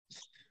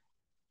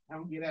I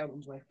don't get out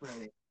on Black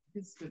Friday.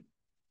 It's the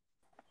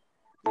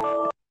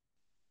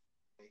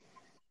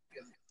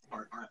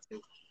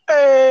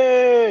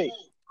Hey!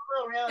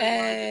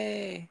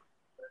 Hey!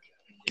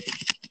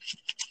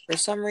 For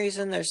some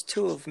reason, there's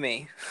two of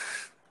me.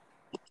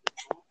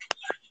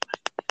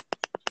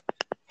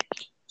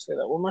 Say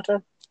that one more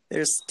time.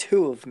 There's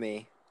two of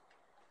me.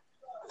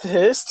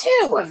 There's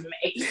two of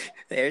me.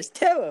 There's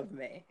two of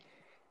me.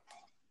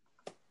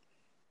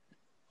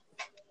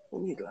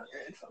 Let me go on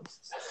your headphones.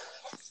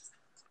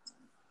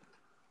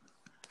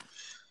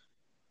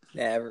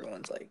 Yeah,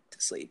 everyone's like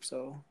to sleep,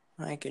 so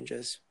I can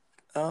just.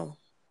 Oh,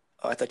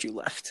 I thought you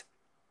left.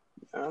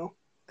 No.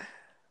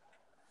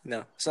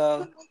 No.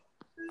 So,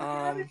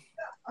 sorry.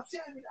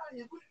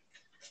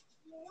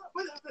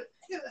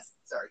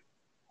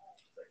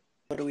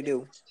 what do we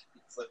do?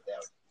 Slipped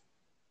out.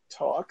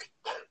 Talk.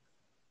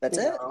 That's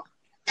it.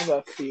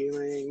 About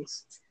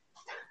feelings.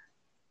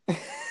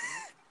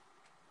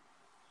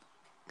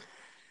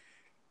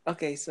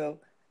 Okay, so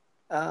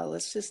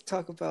let's just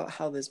talk about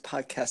how this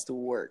podcast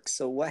works.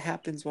 So, what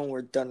happens when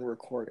we're done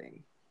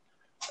recording?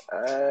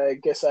 I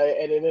guess I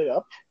edit it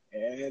up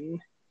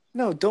and.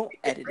 No, don't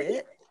edit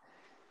it.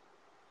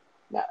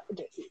 Nah,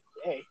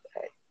 hey.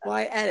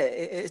 Why edit?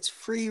 It's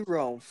free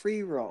roam.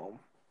 Free roam.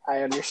 I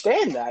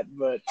understand that,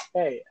 but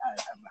hey,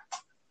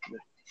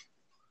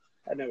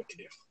 I know what to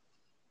do.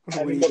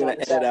 What are you gonna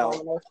edit out?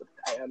 Enough,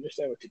 I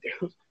understand what to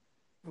do.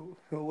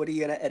 What are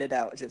you gonna edit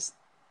out? Just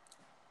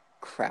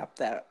crap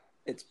that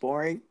it's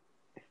boring.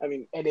 I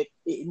mean, edit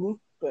in,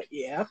 but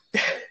yeah.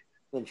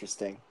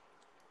 Interesting.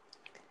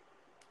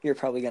 You're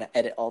probably gonna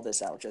edit all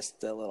this out.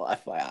 Just a little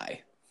FYI.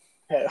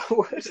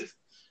 What?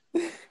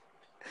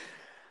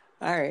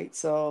 All right,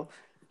 so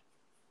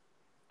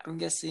I'm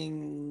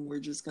guessing we're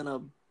just gonna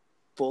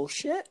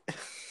bullshit.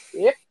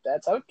 Yep,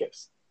 that's how it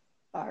goes.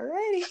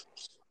 Alrighty.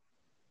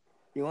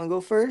 You want to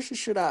go first, or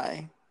should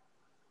I?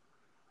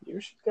 You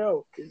should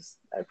go, because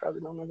I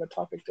probably don't have a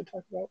topic to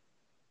talk about.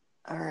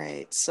 All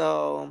right,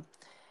 so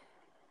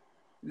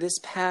this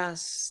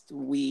past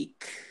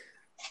week,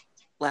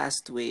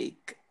 last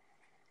week,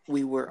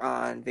 we were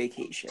on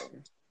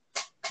vacation,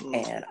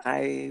 and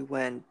I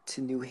went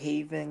to New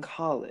Haven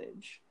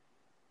College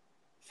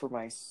for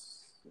my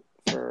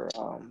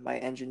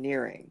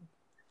engineering.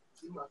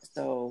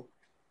 So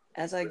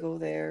as I go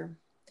there,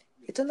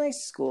 it's a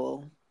nice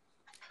school,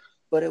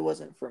 but it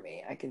wasn't for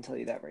me. I can tell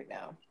you that right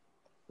now.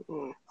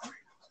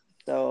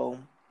 So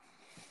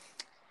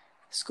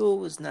school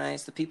was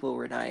nice, the people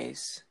were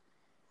nice,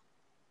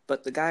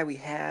 but the guy we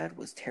had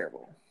was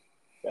terrible.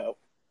 No.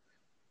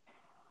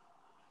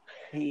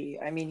 He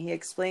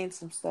explained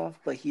some stuff,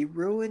 but he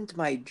ruined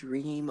my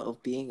dream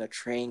of being a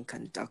train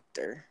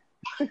conductor.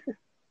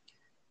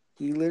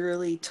 He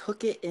literally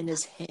took it in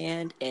his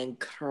hand and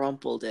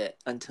crumpled it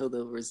until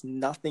there was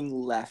nothing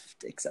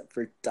left except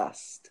for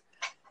dust.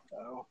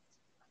 Oh.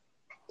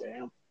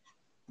 Damn.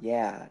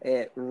 Yeah,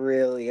 it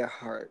really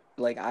hurt.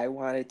 Like, I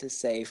wanted to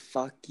say,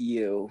 fuck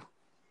you.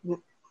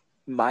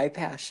 My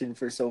passion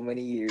for so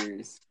many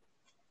years.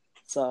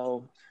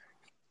 So,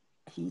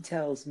 he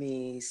tells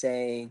me,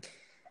 saying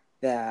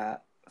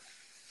that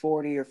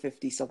 40 or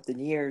 50 something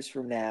years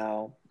from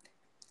now,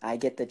 I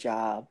get the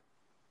job,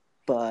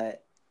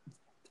 but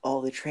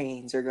all the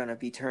trains are going to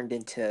be turned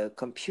into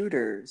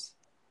computers.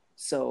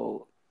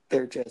 So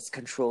they're just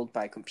controlled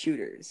by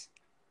computers.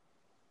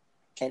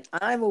 And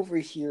I'm over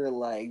here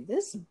like,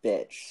 this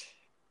bitch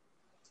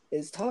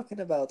is talking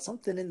about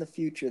something in the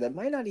future that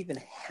might not even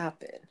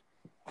happen.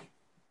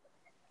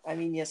 I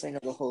mean, yes, I know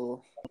the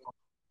whole...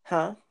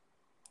 Huh?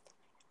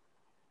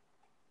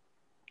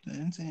 I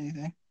didn't say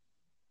anything.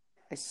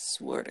 I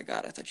swear to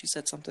God, I thought you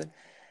said something.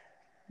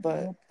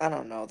 But I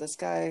don't know. This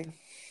guy...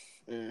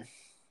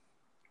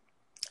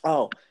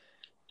 Oh,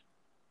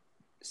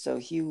 so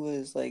he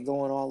was like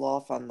going all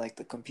off on like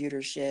the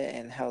computer shit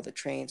and how the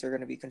trains are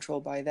going to be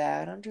controlled by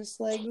that. I'm just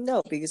like,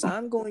 no, because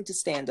I'm going to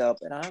stand up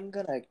and I'm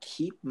going to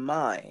keep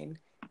mine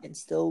and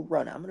still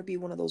run. I'm going to be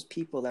one of those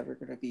people that are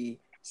going to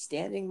be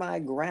standing my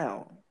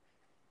ground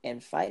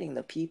and fighting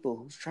the people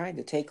who's trying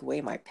to take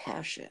away my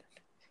passion.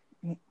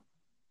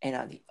 And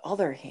on the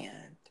other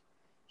hand,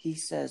 he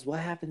says,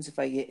 what happens if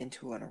I get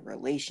into a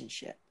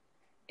relationship?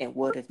 And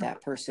what if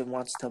that person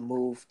wants to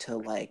move to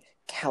like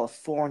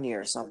California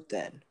or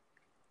something?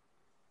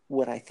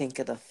 Would I think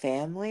of the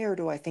family or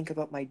do I think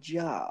about my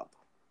job?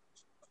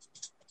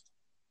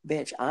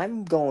 Bitch,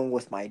 I'm going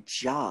with my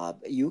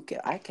job.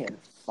 I can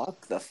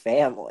fuck the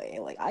family.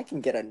 Like, I can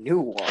get a new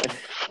one.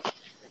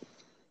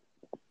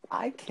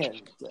 I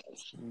can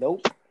just,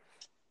 nope.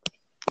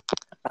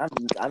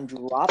 I'm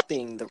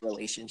dropping the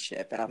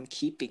relationship and I'm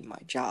keeping my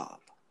job.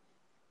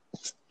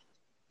 Because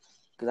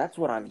that's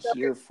what I'm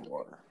here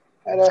for.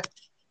 Had a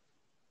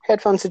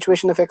headphone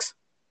situation to fix.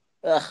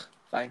 Ugh,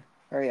 fine.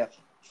 Hurry up.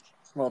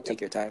 Well,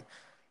 take your time.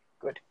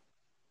 Good.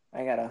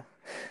 I gotta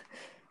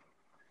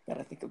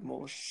think of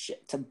more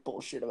shit to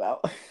bullshit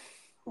about.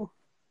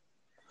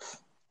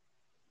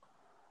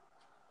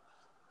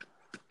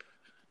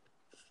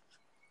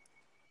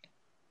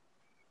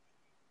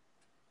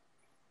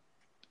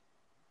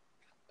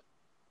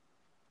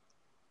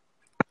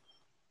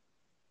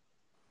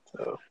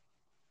 So,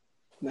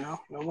 no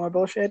more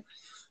bullshit?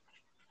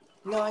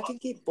 No, I can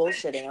keep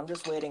bullshitting. I'm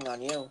just waiting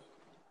on you.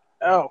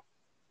 Oh,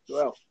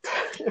 well.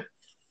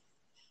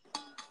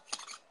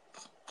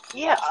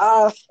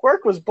 Yeah,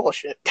 work was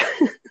bullshit.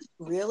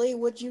 Really?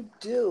 What'd you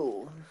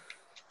do?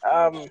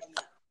 um,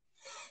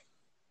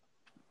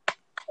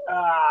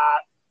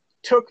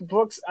 Took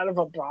books out of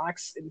a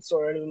box and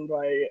sorted them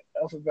by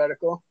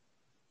alphabetical.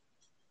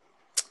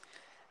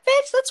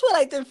 Bitch, that's what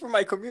I did for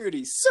my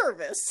community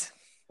service.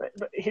 But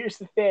here's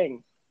the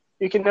thing.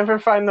 You can never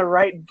find the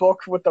right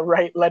book with the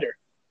right letter.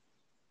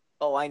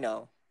 Oh, I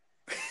know.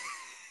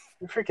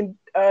 Freaking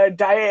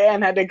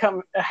Diane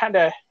had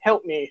to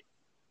help me.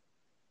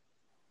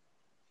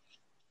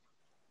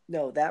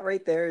 No, that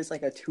right there is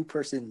like a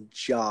 2-person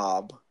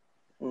job.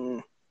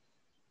 Mm.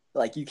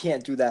 Like, you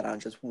can't do that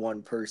on just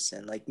one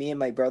person. Like, me and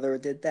my brother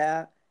did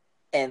that,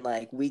 and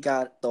like we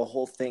got the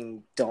whole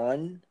thing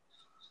done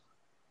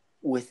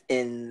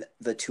within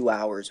the 2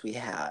 hours we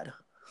had.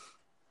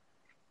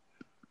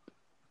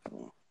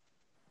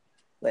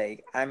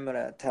 Like, I'm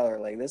gonna tell her,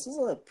 like, this is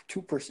a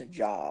 2-person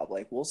job.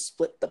 Like, we'll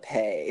split the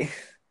pay.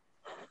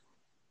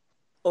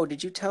 Oh,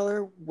 did you tell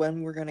her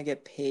when we're gonna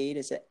get paid?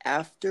 Is it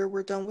after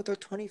we're done with our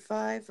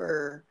 25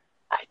 or?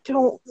 I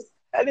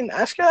didn't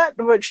ask her that,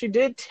 but she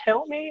did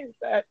tell me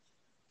that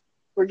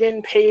we're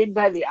getting paid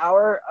by the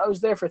hour. I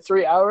was there for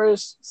 3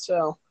 hours,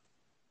 so.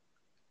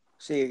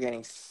 So you're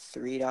getting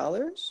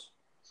 $3?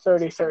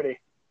 30.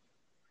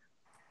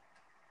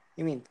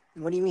 You mean,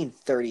 what do you mean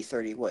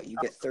 30? What, you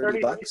get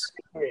 30 bucks?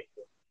 30.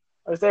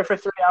 I was there for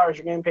 3 hours.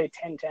 You're getting paid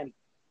 10.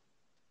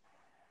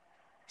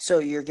 So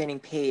you're getting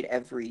paid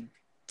every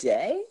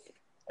day?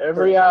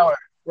 Every hour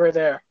we're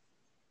there.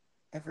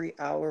 Every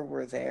hour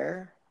we're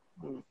there?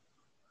 Hmm.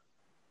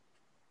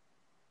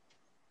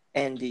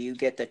 And do you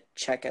get the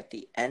check at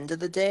the end of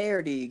the day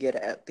or do you get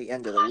it at the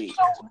end of the week?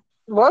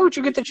 Why would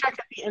you get the check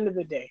at the end of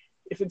the day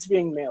if it's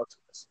being mailed to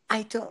us?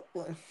 I don't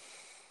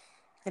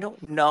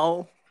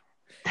know.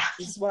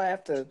 This is why I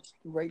have to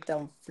write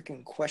down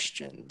freaking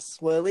questions.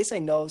 Well, at least I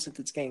know since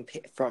it's getting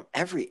paid from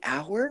every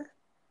hour.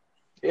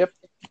 Yep.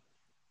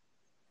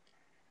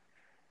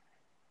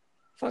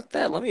 Fuck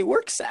that. Let me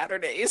work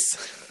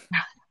Saturdays.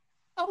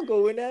 I'll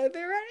go in there at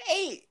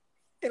 8.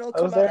 And I'll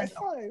come out at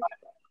 5.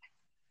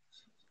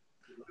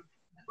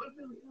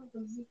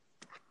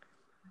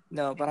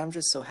 No, but I'm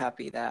just so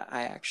happy that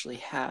I actually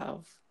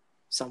have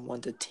someone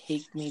to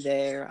take me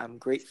there. I'm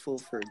grateful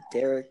for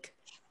Derek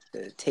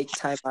to take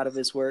time out of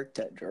his work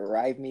to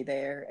drive me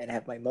there and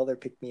have my mother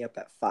pick me up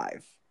at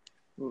 5.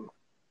 Hmm.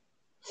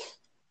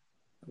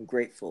 I'm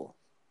grateful.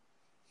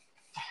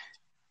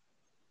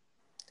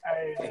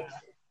 I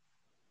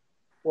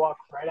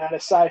walked right out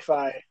of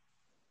sci-fi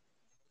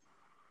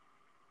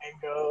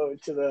and go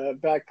to the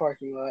back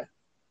parking lot.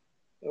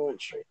 I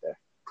went straight there.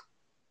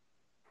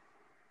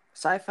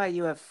 Sci-fi,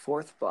 you have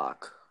 4th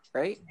block,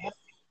 right? Yep.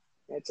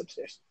 Yeah, it's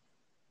upstairs.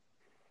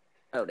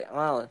 Oh, damn.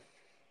 Well,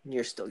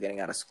 you're still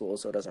getting out of school,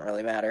 so it doesn't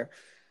really matter.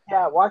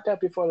 Yeah, I walked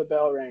out before the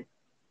bell rang.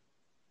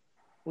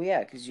 Well, yeah,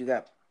 because you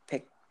got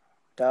picked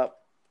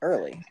up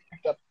early.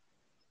 Picked up.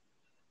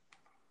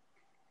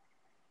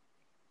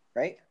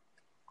 Right?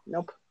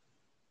 Nope.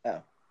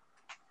 Oh.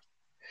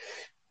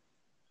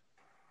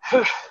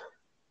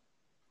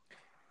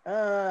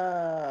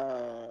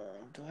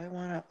 Do I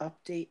want to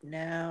update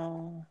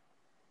now?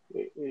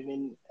 We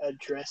didn't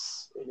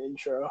address an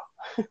intro.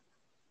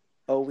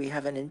 Oh, we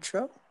have an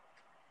intro?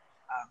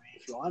 I mean,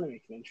 if you want to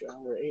make an intro,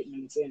 we're 8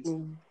 minutes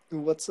in.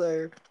 What's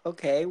our...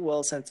 Okay,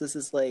 well, since this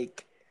is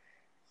like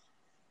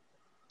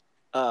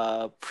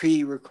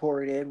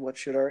pre-recorded, what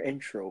should our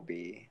intro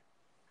be?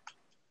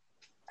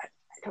 I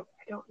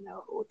don't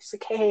know. It's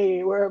like,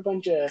 hey, we're a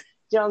bunch of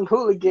young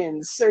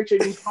hooligans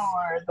searching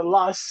for the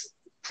lost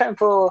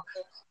temple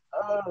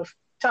of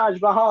Taj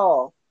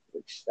Mahal,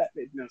 which that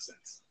made no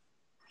sense.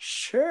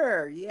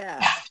 Sure,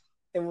 yeah.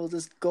 And we'll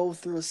just go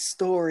through a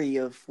story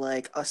of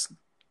like us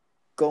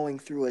going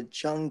through a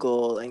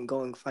jungle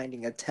and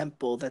finding a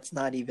temple that's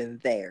not even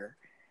there.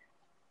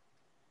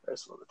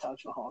 First of all, the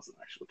Taj Mahal is an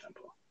actual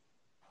temple.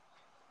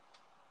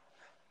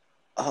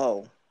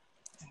 Oh,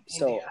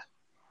 so India.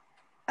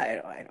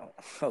 I don't.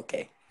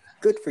 Okay,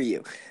 good for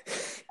you.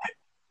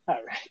 All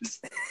right.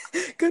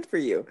 Good for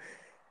you.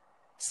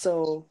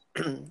 So,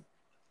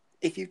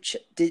 if you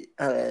did,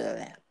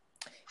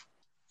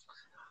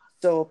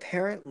 so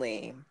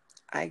apparently,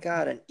 I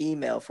got an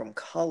email from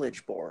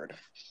College Board,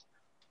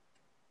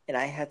 and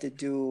I had to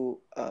do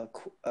a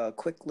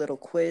quick little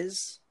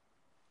quiz,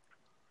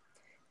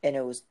 and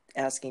it was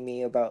asking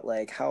me about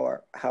like how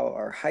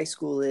our high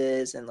school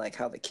is, and like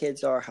how the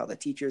kids are, how the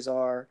teachers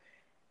are,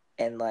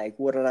 and like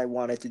what did I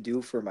wanted to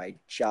do for my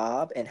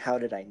job, and how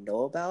did I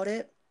know about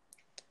it.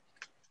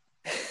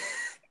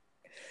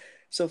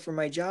 So for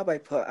my job, I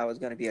put I was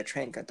going to be a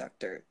train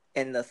conductor.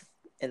 In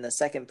the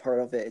second part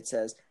of it, it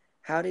says,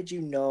 "How did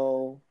you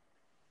know?"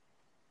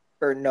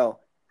 Or no,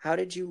 how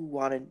did you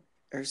want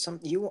to? Or some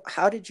you?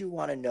 How did you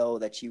want to know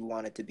that you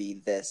wanted to be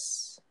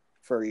this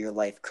for your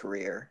life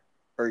career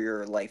or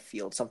your life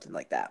field, something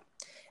like that?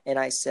 And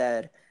I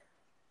said,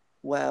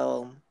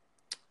 Well,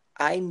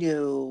 I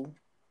knew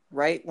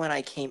right when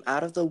I came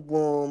out of the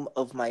womb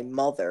of my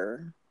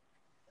mother,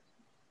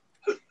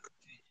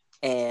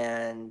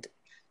 and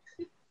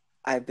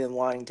I've been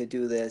wanting to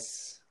do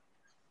this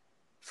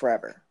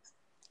forever.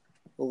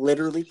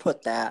 Literally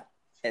put that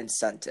and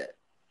sent it.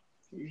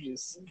 You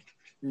just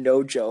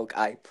No joke,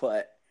 I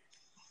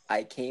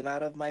came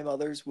out of my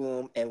mother's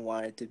womb and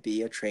wanted to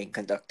be a train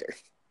conductor.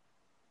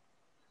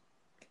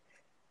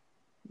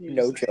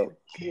 No joke.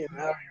 came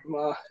out of your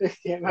mom,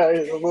 came out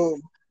of the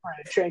womb, wearing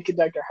a train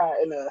conductor hat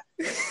and a.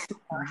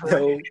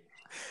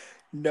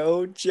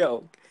 No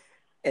joke.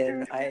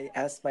 And I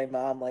asked my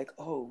mom, like,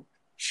 oh,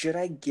 should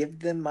I give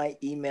them my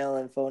email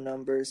and phone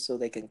numbers so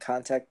they can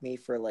contact me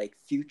for like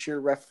future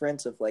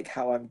reference of like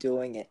how I'm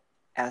doing and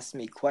ask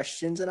me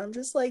questions? And I'm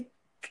just like,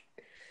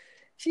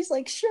 she's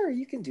like, sure,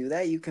 you can do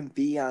that. You can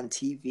be on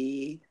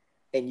TV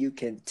and you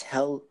can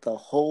tell the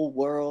whole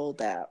world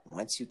that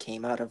once you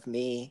came out of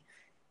me,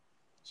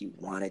 you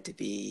wanted to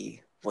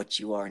be what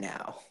you are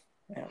now.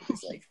 And I'm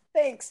just like,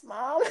 thanks,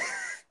 Mom.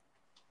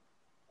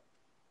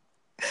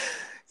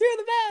 You're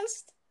the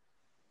best.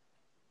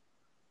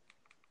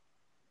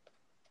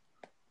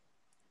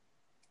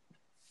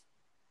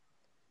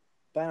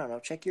 But I don't know.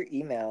 Check your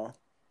email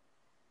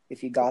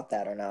if you got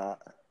that or not.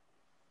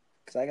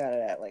 Because I got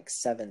it at like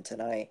 7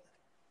 tonight.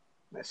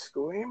 My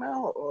school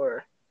email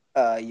or?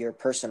 Your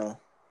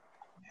personal.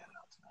 Yeah, no,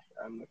 it's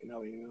not. I'm looking at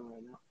my email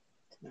right now.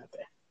 It's not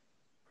there.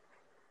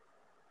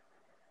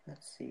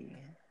 Let's see.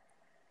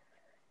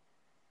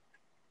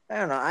 I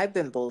don't know. I've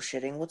been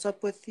bullshitting. What's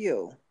up with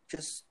you?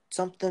 Just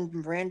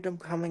something random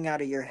coming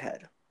out of your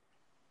head.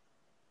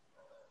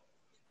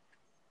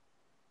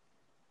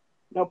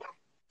 Nope.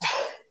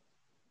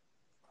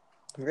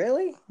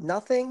 Really?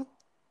 Nothing?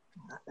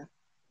 Nothing.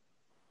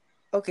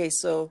 Okay,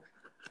 so...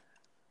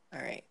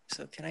 Alright,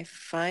 so can I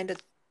find a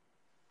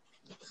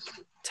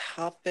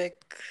topic?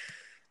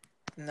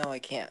 No, I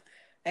can't.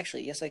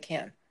 Actually, yes, I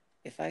can.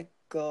 If I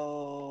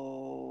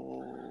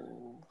go...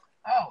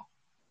 Oh,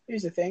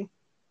 here's the thing.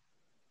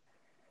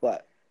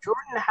 What?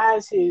 Jordan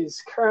has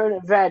his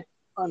current event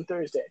on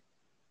Thursday.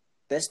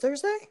 This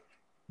Thursday?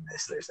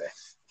 This Thursday.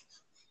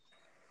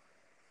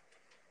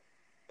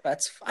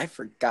 I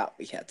forgot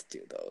we had to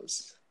do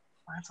those.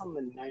 That's on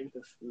the 9th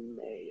of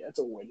May. That's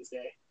a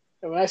Wednesday.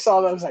 And when I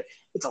saw that, I was like,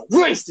 it's a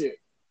Wednesday!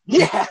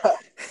 Yeah! I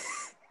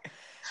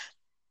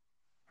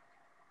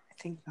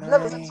think I've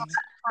never been so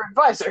excited for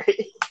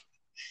advisory.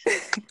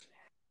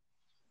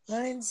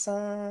 mine's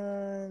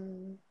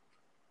on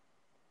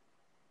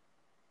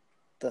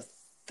the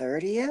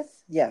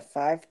 30th? Yeah,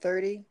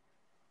 5:30.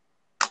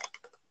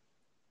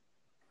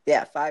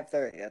 Yeah,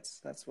 5:30.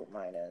 That's what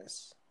mine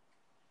is.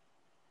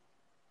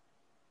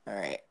 All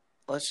right.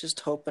 Let's just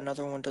hope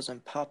another one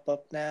doesn't pop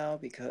up now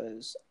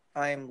because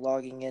I'm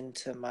logging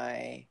into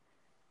my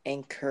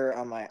Anchor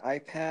on my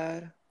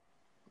iPad.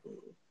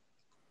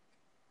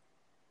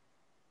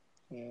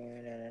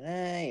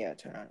 Yeah,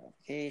 turn on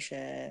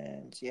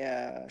notifications.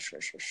 Yeah,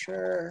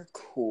 sure.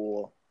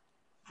 Cool.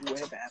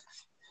 Way back.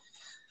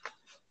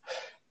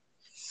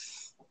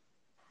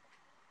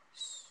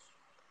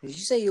 Did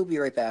you say you'll be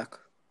right back?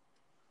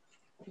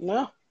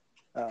 No?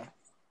 Oh.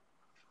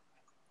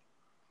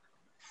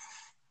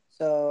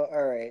 So,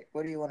 all right.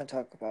 What do you want to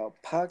talk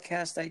about?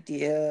 Podcast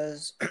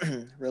ideas,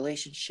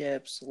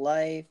 relationships,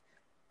 life,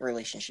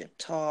 relationship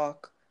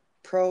talk,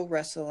 pro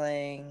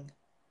wrestling,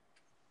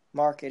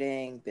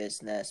 marketing,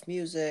 business,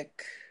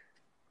 music,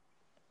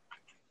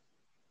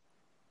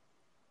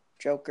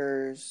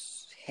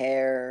 jokers,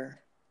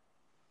 hair,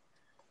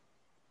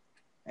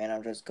 and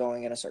I'm just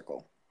going in a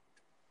circle.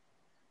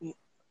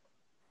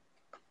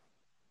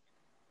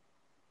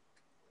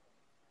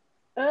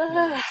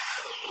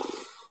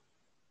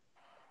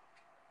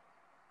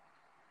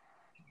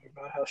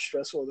 About how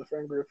stressful the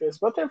friend group is,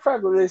 but they're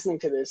probably listening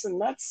to this, and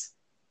that's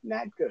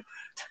not good.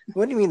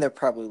 What do you mean they're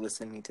probably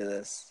listening to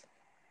this?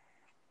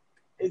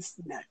 It's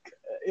not good.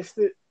 If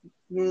the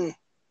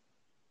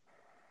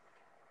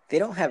They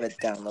don't have it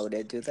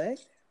downloaded, do they?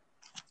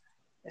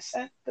 I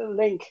sent the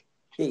link.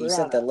 Yeah, you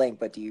sent the link,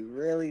 but do you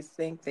really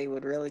think they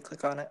would really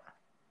click on it?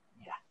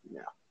 Yeah,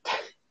 no.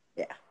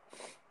 Yeah.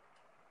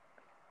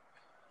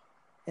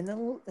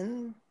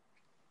 And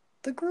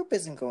the group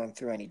isn't going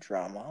through any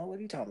drama. What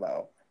are you talking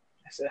about?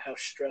 I said how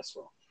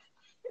stressful.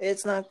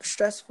 It's not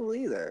stressful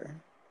either.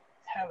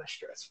 Hella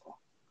stressful.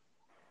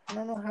 I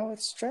don't know how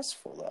it's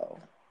stressful though.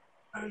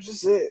 That was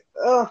just it.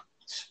 Oh,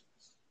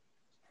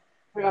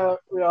 we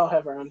all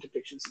have our own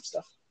depictions of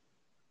stuff.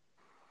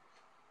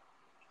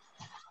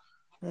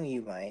 Well,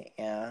 you might,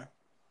 yeah.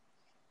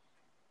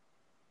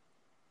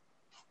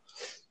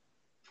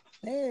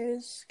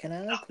 Can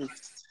I like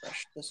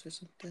refresh this or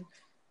something?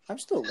 I'm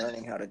still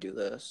learning how to do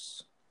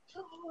this.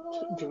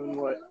 Doing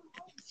what?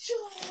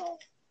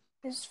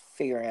 Just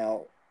figuring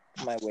out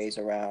my ways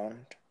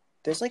around.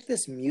 There's like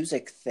this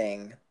music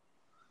thing.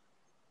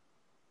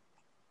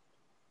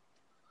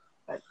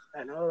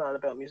 I know a lot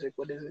about music.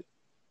 What is it?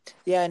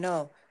 Yeah, I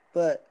know.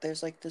 But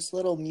there's like this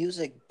little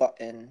music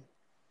button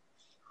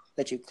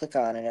that you click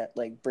on and it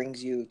like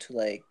brings you to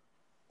like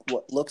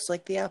what looks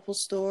like the Apple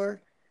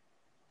Store,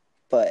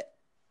 but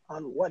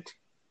On what?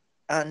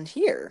 on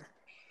here.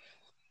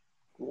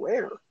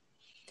 Where?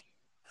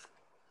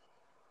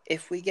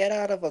 If we get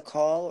out of a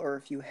call or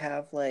if you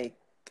have like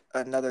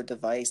another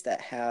device that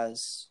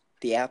has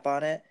the app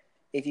on it,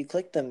 if you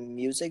click the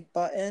music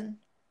button,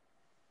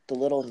 the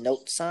little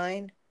note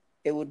sign,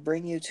 it would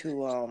bring you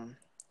to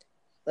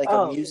like a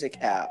Oh. music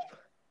app.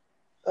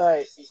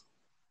 Like,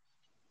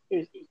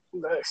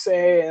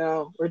 say,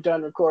 we're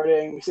done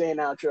recording, we say an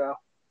outro,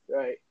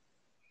 right?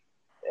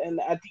 And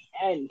at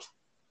the end,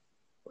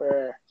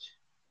 where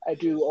I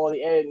do all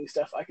the editing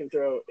stuff, I can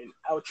throw an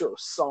outro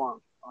song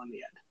on the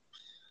end.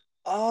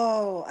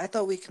 Oh, I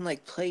thought we can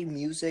like play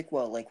music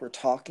while like we're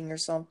talking or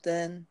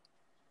something.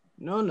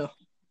 No.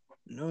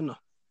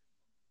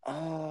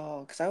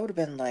 Oh, because I would have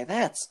been like,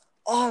 that's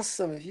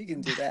awesome if you can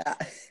do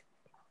that.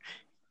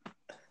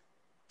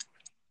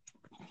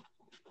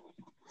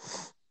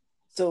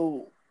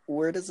 So,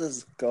 where does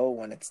this go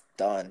when it's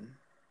done?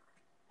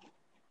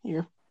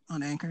 Here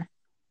on Anchor,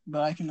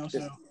 but I can also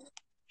Just-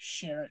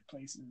 share it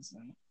places.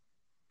 And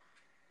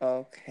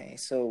Okay,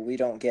 so we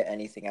don't get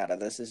anything out of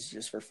this. This is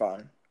just for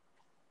fun.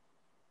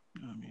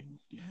 I mean,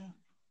 yeah.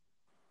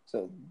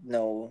 So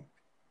no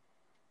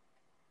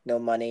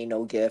money,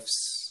 no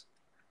gifts.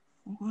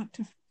 What?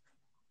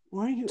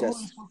 Why are you Just-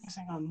 always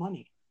focusing on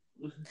money?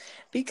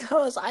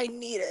 Because I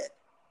need it.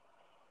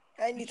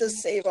 I need to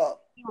save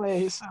up.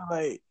 Anyway, so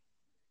like,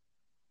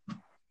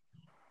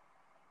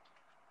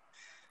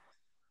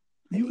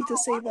 I need to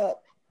save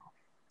up.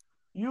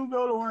 you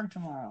go to work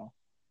tomorrow.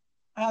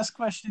 Ask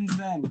questions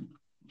then.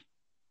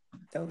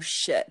 Oh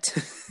shit.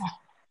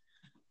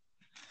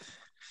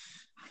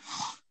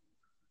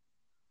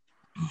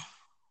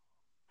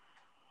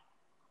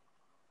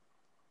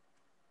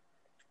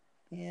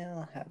 Yeah,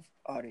 I'll have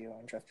audio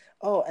on draft.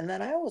 Oh, and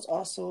then I was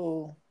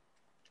also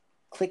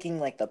clicking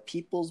like the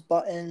people's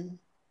button.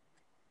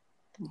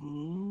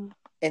 Mm,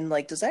 And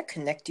like, does that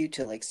connect you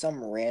to like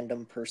some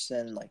random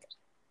person like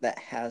that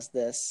has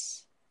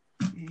this?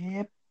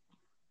 yep.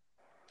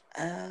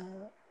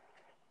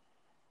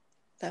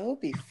 That would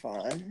be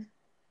fun,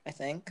 I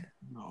think.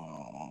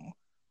 No.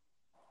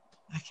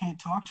 I can't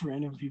talk to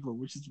random people,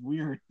 which is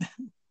weird.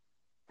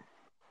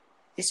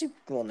 Yes, you.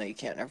 Well, no, you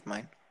can't. Never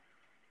mind.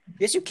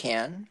 Yes, you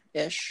can.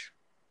 Ish.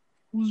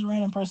 Who's a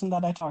random person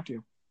that I talk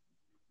to?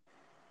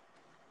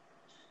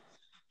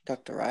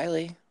 Dr.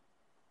 Riley.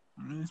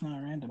 It's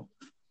not random.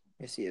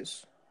 Yes, he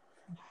is.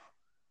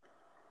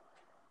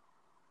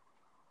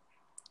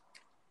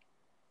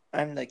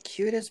 I'm the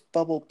cutest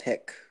bubble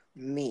pick.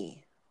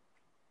 Me.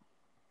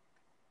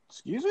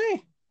 Excuse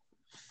me?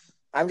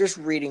 I'm just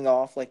reading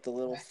off like the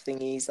little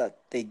thingies that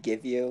they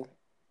give you.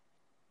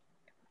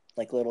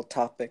 Like little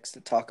topics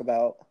to talk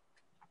about.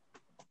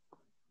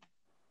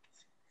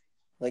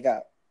 They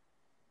got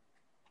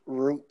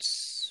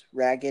Roots,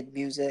 Ragged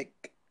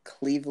Music,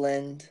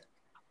 Cleveland,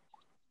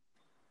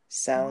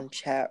 Sound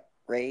Chat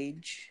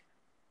Rage.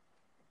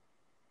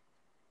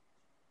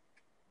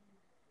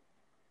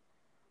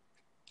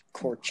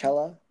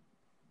 Coachella.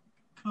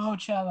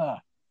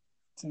 Coachella.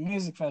 It's a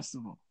music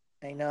festival.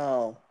 I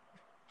know.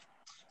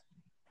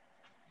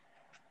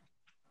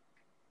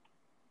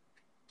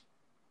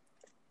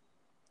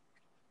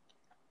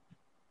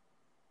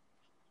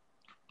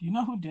 Do you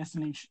know who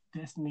Destiny's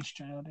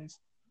Child is?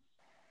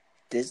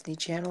 Disney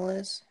Channel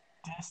is?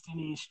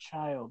 Destiny's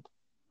Child.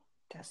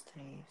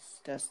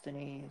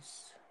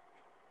 Destiny's.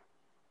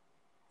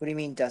 What do you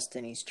mean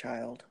Destiny's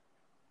Child?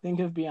 Think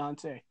of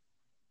Beyonce.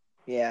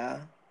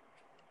 Yeah.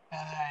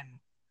 And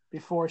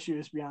before she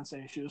was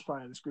Beyonce, she was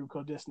part of this group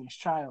called Destiny's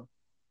Child.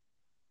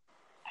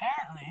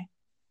 Apparently,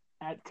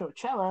 at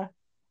Coachella,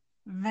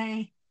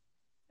 the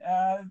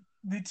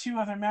two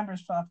other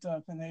members popped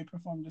up and they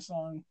performed a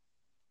song,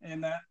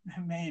 and that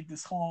made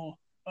this whole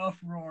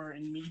uproar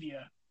in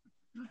media.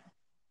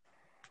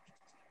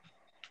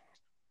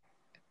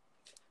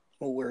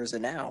 Well, where is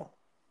it now?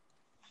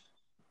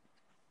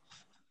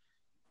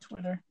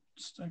 Twitter,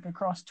 just like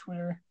across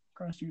Twitter,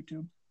 across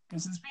YouTube,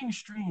 because it's being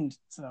streamed.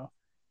 So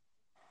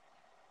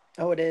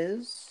Oh, it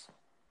is?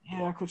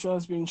 yeah,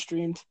 Coachella's being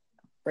streamed.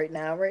 Right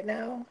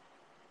now?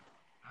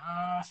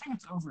 I think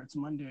it's over. It's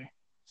Monday.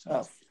 So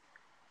Oh.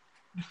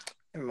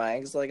 Never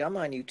mind. It's like I'm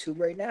on YouTube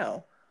right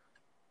now.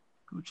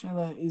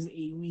 Coachella is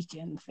a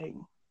weekend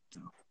thing. So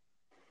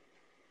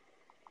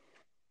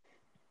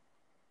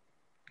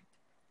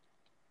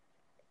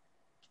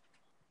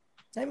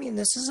I mean,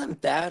 this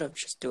isn't bad of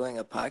just doing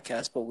a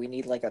podcast, but we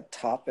need like a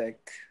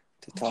topic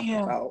to talk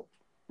Yeah. about.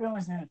 we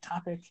always need a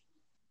topic.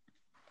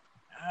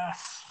 I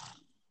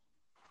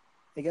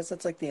guess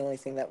that's like the only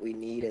thing that we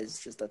need is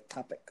just a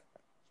topic.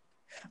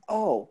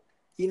 Oh,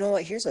 you know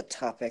what? Here's a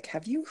topic.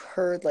 Have you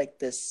heard like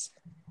this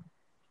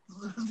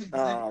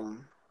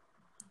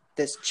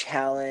this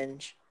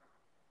challenge,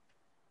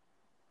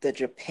 the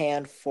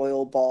Japan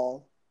foil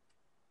ball?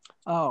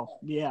 Oh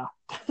yeah.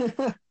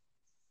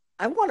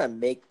 I want to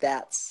make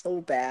that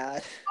so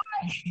bad.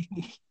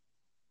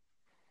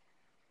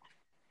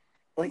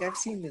 like I've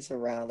seen this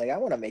around. Like I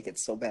want to make it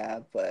so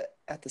bad, but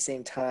at the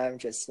same time,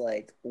 just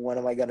like what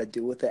am I gonna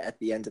do with it at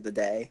the end of the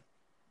day?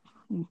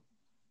 You're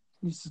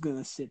just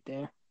gonna sit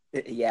there.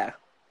 Yeah,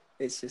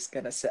 it's just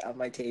gonna sit on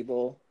my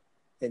table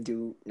and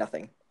do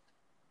nothing.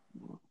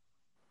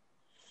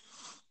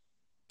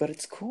 But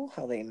it's cool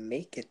how they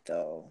make it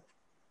though.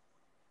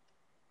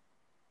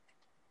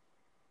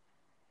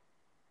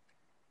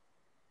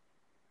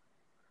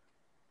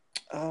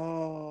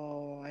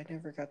 Oh, I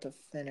never got to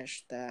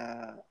finish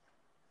that.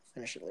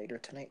 Finish it later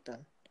tonight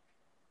then.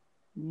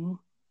 Mm.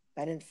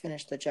 I didn't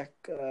finish the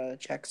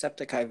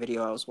Jacksepticeye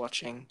video I was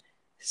watching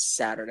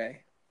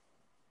Saturday.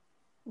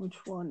 Which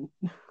one?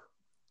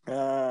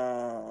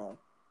 Crap,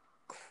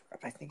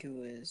 I think it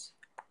was.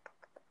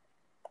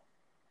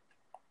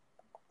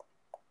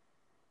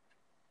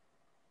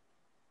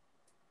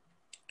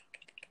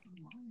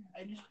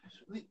 I just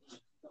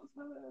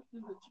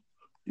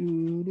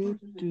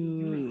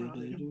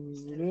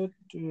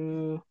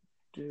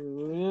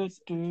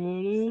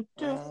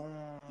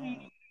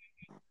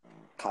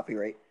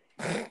Copyright.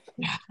 Now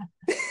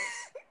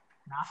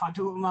if I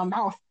do it with my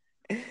mouth.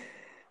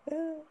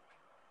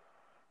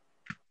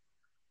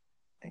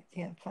 I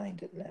can't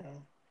find it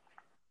now.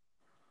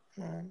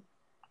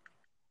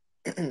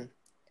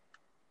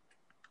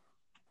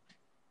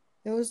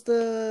 It was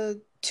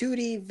the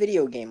 2D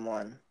video game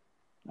one.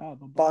 Oh,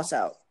 the Boss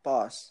Out.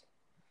 Boss.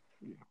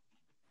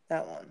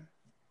 That one.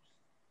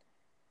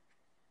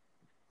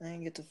 I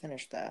didn't get to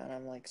finish that, and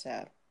I'm like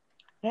sad.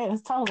 Hey,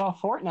 let's talk about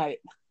Fortnite.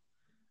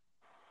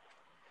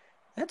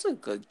 That's a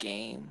good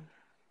game.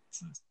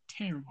 It's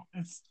terrible.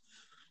 It's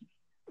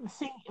the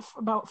thing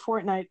about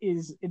Fortnite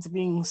is it's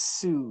being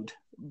sued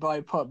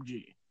by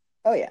PUBG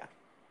Oh yeah.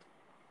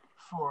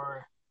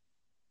 for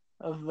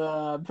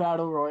the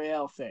Battle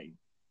Royale thing.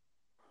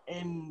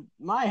 In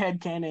my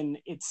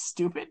headcanon, it's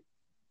stupid.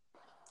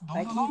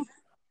 I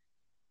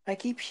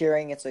keep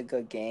hearing it's a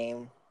good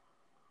game.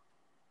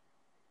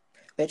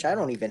 Bitch, I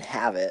don't even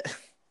have it.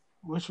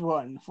 Which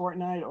one?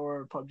 Fortnite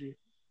or PUBG?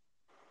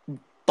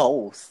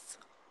 Both.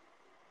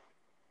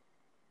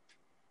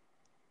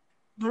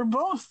 They're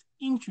both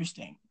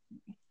interesting.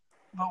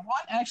 But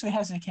one actually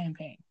has a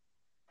campaign.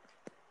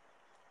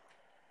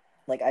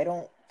 Like, I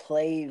don't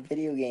play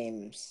video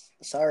games.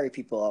 Sorry,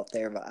 people out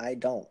there, but I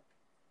don't.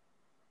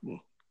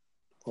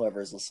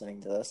 Whoever's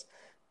listening to this.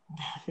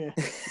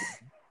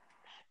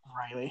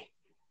 Riley.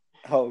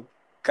 Oh,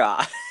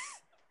 God.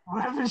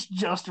 What if it's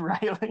just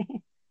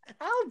Riley?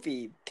 I'll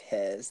be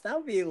pissed.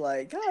 I'll be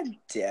like, God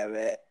damn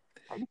it.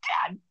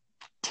 God.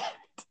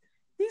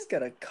 He's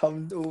gonna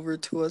come over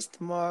to us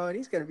tomorrow and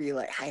he's gonna be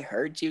like, I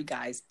heard you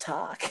guys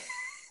talk.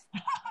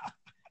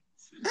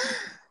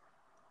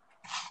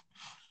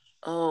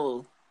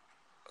 Oh,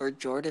 or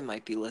Jordan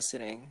might be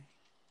listening.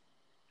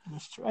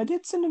 That's true. I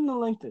did send him the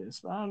link to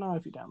this, but I don't know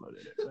if he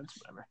downloaded it. That's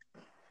whatever.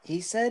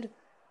 He said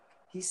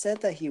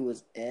that he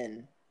was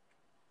in.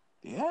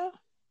 Yeah?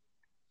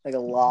 Like a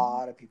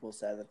lot of people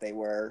said that they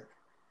were.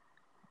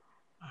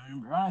 I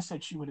remember Anna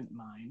said she wouldn't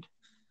mind.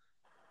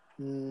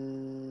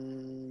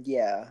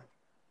 Yeah.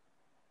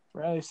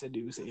 Riley said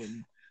he was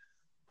in.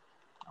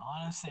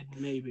 Anna said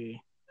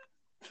maybe.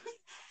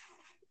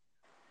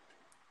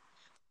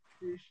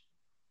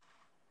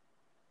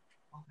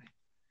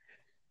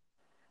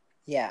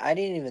 Yeah, I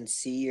didn't even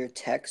see your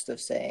text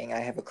of saying I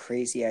have a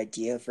crazy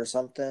idea for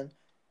something.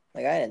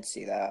 Like, I didn't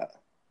see that.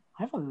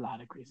 I have a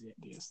lot of crazy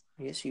ideas.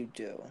 Yes, you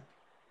do.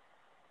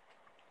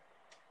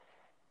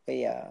 But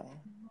yeah.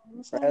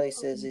 Riley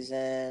says he's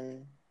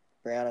in.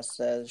 Brianna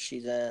says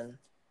she's in.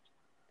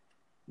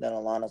 Then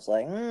Alana's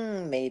like,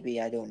 maybe,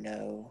 I don't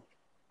know.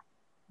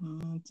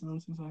 It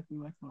sounds exactly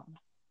like Alana.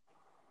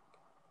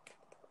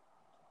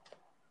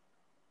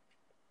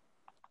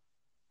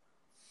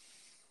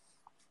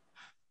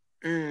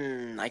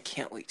 I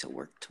can't wait to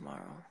work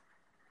tomorrow.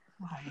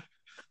 Why?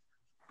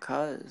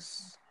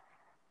 Because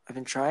I've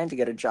been trying to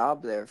get a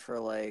job there for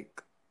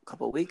like a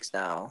couple of weeks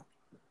now.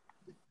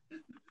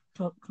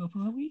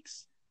 Couple of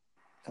weeks?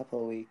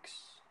 Couple of weeks.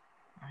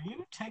 Are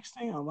you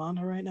texting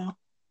Alana right now?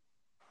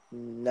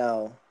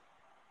 No.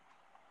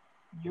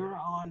 You're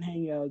on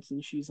Hangouts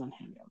and she's on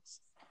Hangouts.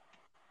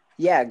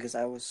 Yeah, because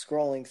I was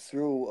scrolling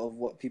through of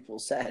what people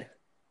said.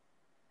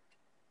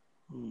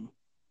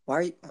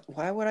 Why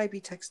would I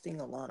be texting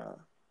Alana?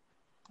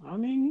 I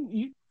mean,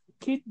 you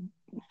could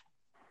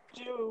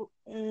do.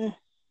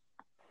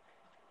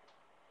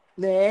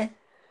 Nah.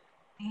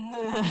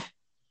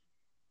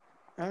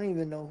 I don't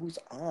even know who's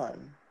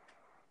on.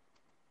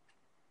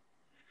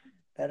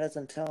 That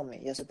doesn't tell me.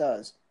 Yes, it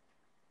does.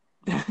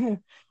 I'm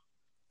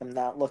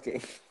not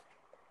looking.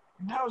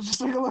 No,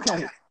 just take a look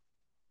at it.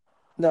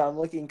 No, I'm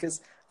looking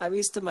because I'm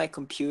used to my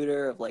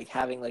computer of like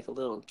having like a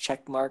little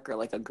check mark or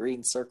like a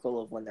green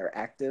circle of when they're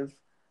active.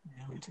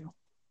 Yeah, me too.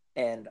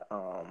 And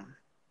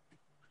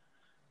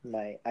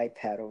my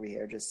iPad over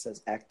here just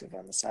says active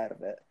on the side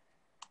of it.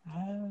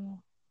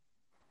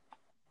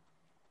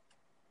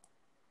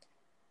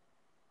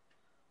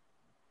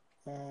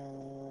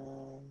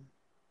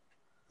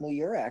 Well,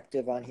 you're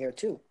active on here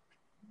too.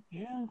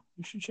 Yeah,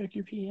 you should check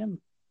your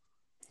PM.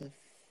 The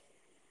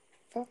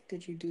fuck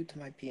did you do to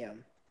my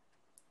PM?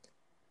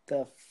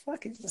 The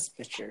fuck is this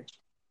picture?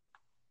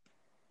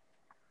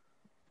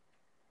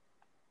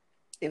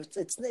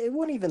 It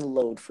won't even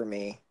load for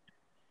me.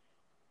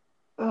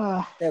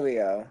 There we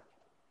go.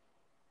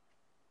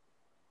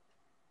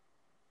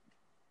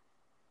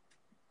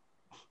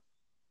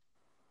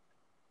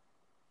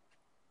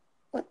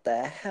 What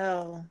the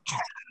hell?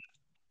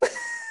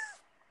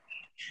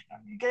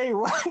 Okay,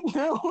 what?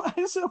 No,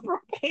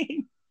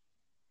 isopropane.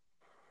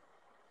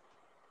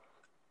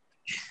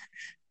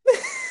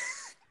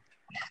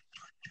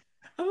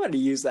 I'm gonna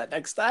use that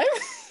next time.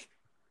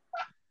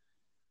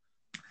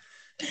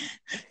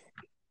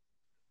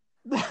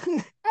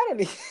 I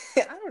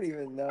don't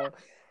even know.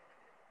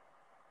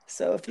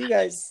 So if you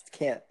guys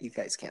can't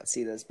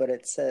see this, but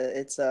it's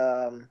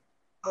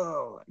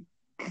Oh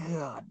my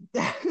god.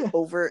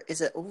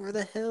 is it Over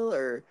the Hill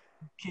or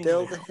King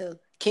Bill of the Hill?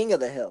 King of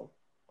the Hill.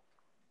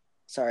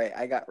 Sorry,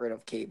 I got rid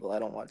of cable. I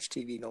don't watch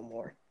TV no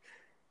more.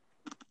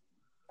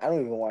 I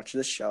don't even watch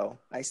this show.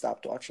 I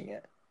stopped watching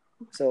it.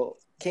 So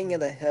King of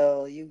the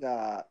Hill, you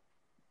got,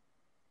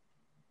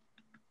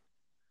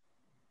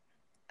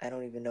 I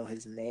don't even know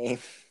his name.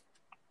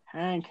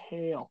 Hank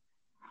Hale.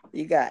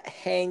 You got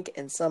Hank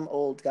and some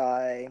old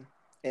guy.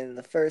 In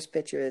the first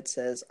picture, it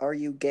says, "Are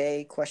you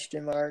gay?" ?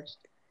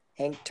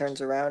 Hank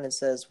turns around and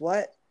says,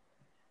 "What?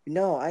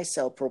 No, I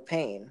sell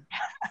propane."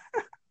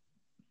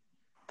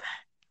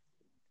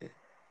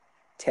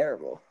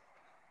 Terrible.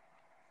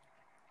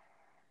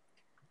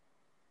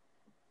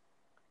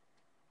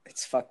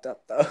 It's fucked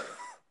up, though.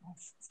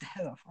 That's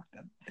hella fucked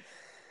up.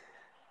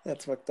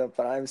 That's fucked up,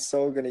 but I'm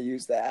so gonna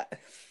use that.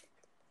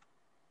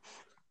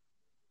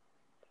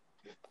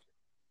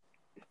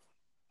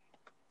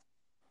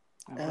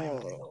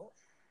 Oh,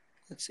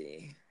 let's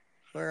see.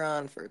 We're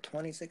on for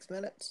 26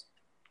 minutes.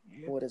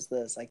 Yep. What is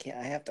this? I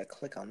have to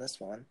click on this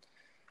one.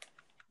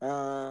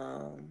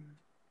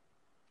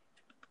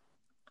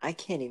 I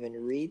can't even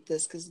read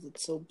this because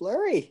it's so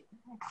blurry.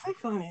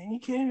 Click on it. You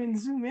can't even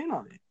zoom in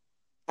on it.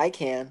 I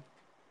can.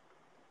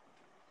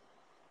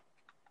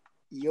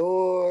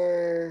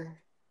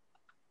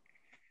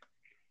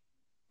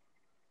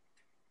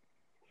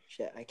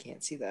 Shit, I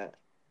can't see that.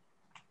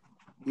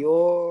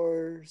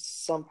 You're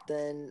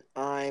something,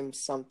 I'm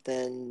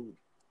something,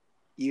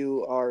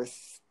 you are...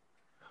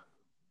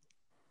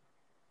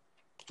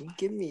 Can you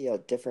give me a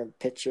different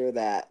picture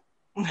that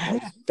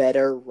has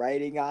better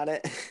writing on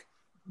it?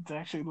 It's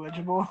actually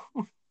legible.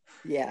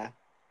 Yeah.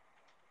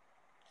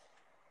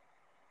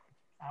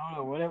 I don't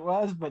know what it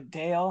was, but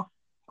Dale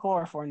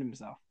chloroformed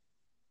himself.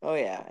 Oh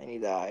yeah, and he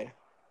died.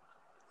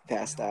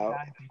 Passed out.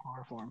 Died from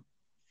chloroform.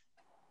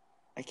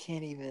 I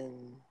can't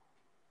even...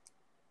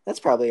 That's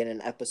probably in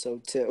an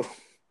episode too.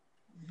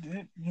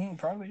 It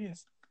probably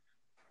is.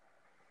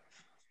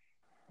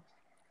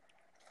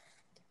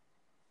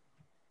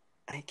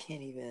 I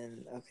can't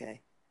even...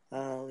 Okay.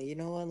 You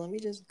know what? Let me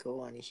just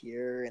go on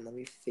here and let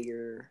me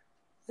figure...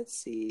 Let's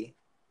see.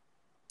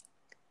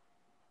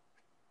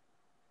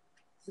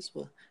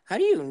 How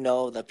do you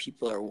know that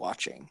people are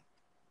watching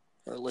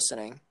or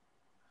listening?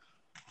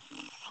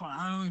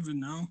 I don't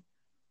even know.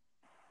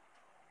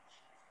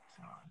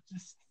 So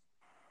just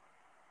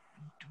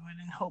do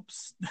it in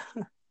hopes.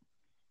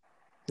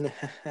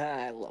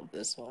 I love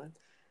this one.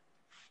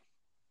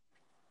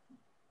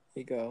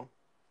 Here you go.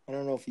 I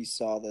don't know if you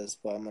saw this,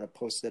 but I'm going to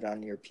post it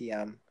on your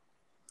PM.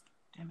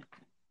 Damn it.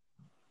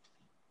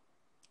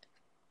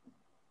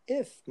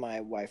 If my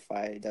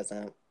Wi-Fi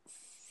doesn't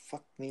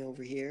fuck me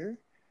over here.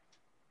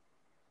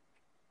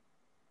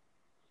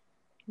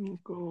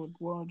 Gold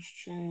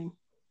watch chain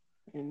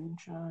in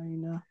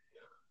China.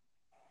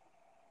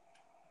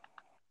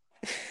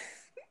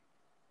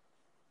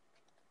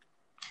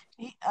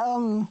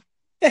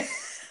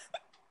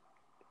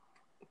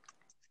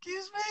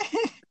 Excuse me.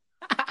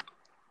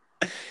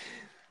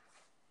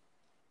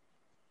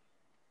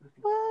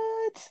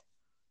 What?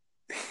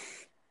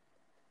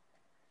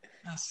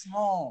 A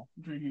small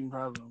drinking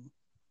problem.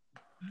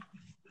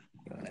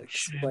 You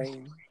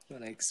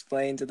want to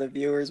explain to the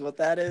viewers what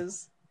that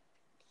is?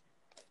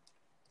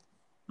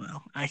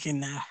 Well, I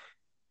can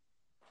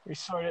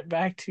resort it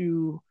back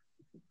to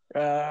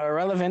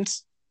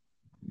relevance.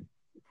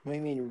 What do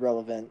you mean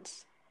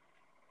relevance?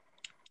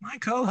 My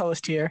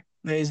co-host here,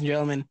 ladies and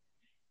gentlemen,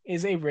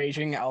 is a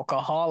raging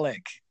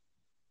alcoholic.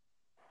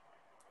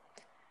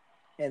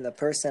 And the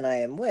person I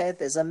am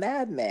with is a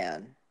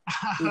madman.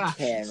 He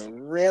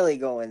can really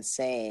go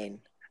insane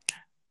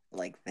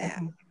like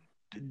that.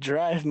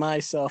 Drive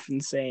myself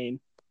insane,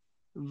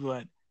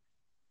 but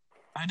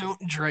I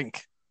don't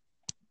drink.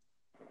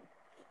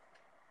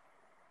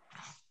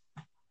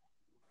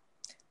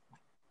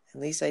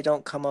 At least I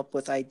don't come up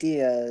with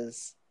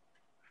ideas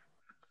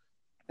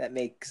that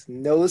makes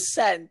no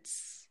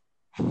sense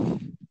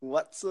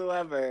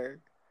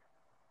whatsoever.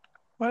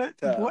 What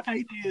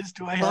ideas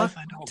do I have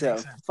that don't make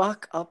sense?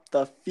 Fuck up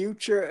the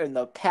future and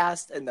the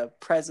past and the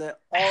present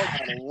all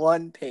on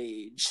one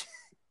page.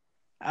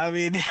 I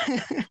mean,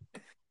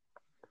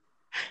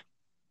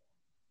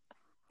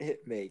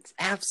 It makes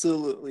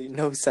absolutely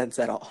no sense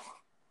at all.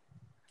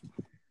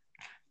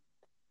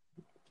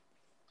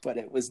 But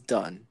it was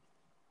done.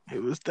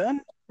 It was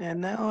done,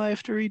 and now I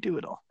have to redo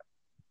it all.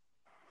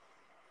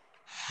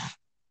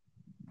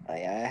 I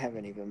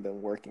haven't even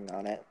been working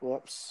on it.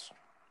 Whoops.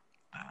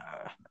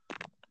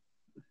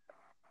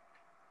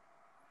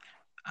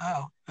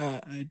 I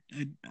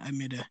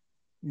made a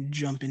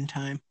jump in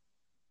time.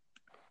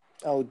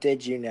 Oh,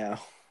 did you now?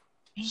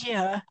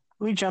 Yeah,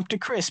 we jumped to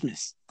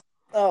Christmas.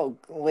 Oh,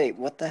 wait,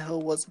 what the hell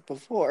was it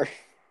before?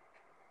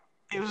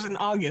 It was in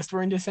August.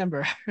 We're in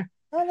December.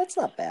 Oh, that's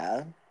not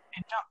bad.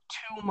 It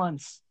jumped 2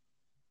 months.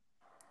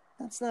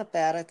 That's not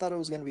bad. I thought it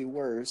was going to be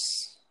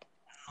worse.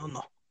 Oh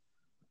no,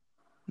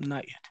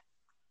 not yet.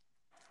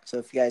 So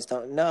if you guys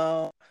don't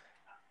know,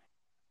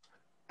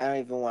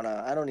 I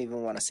don't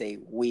even want to say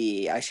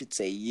we. I should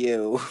say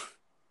you.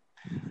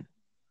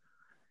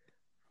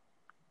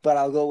 But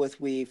I'll go with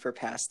we for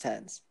past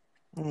tense.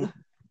 So,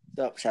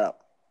 shut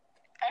up.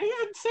 I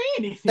didn't say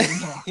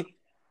anything.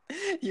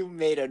 You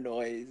made a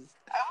noise.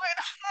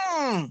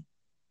 I went,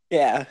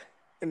 Yeah.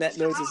 And that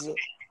noise is...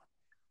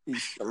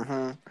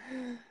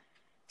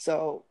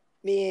 So,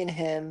 me and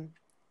him,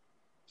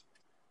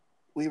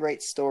 we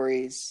write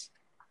stories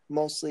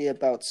mostly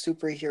about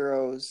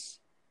superheroes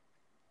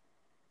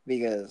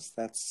because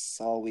that's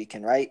all we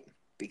can write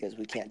because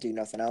we can't do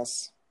nothing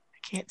else. I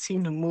can't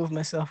seem to move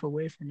myself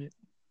away from it.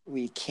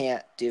 We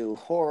can't do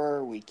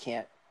horror. We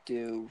can't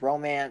do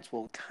romance.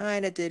 Well,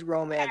 kind of did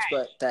romance,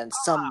 but then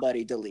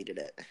somebody deleted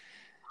it.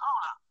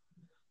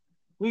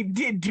 We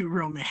did do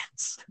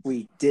romance.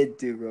 We did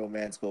do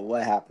romance, but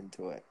what happened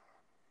to it?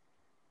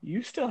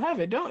 You still have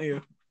it, don't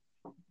you?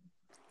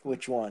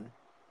 Which one?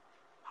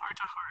 Heart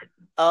to Heart.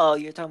 Oh,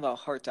 you're talking about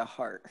Heart to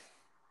Heart.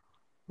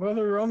 What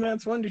other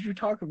romance one did you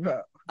talk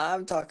about?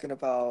 I'm talking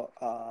about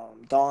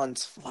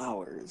Dawn's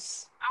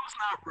Flowers. That was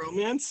not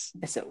romance.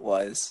 Yes, it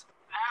was.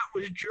 That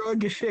was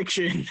drug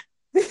fiction.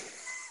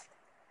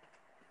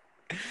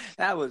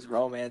 That was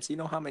romance. You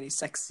know how many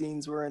sex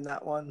scenes were in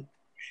that one?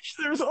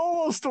 There's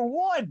almost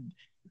one.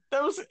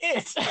 That was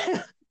it.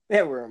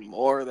 There were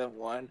more than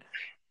one.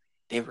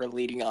 They were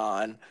leading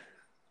on.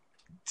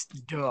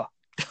 Duh.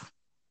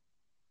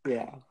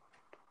 Yeah.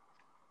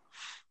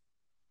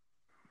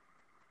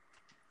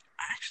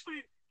 I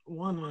actually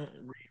want to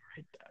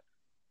rewrite that.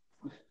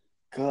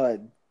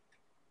 Good.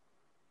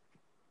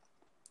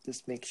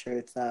 Just make sure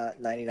it's not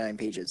 99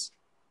 pages.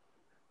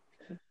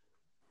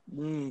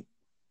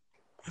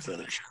 Is that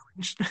a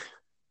challenge?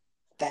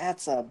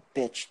 That's a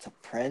bitch to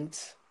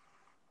print.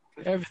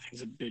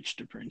 Everything's a bitch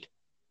to print.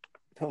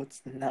 No,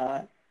 it's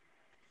not.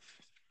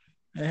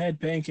 I had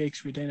pancakes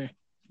for dinner.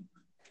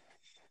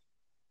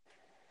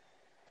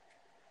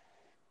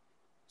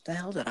 What the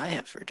hell did I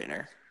have for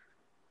dinner?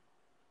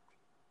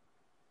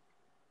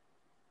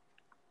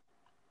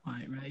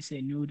 White rice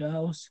and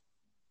noodles.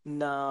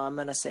 No, I'm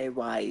gonna say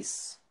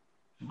rice.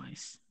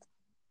 Mice.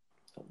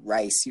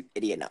 Rice, you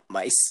idiot, not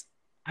mice.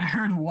 I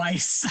heard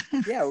Weiss.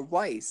 Yeah,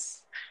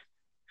 rice.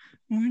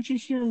 Weren't you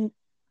hear?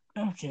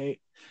 Okay,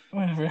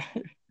 whatever.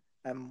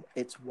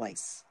 It's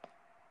Weiss.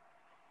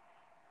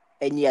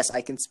 And yes,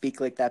 I can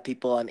speak like that,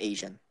 people. I'm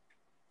Asian.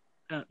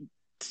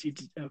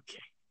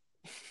 Okay.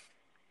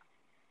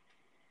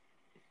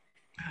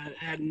 I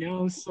had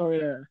no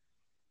sort of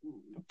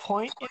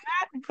point in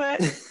that,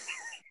 but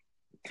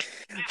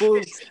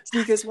Well,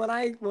 because when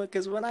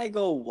I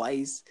go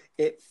Weiss,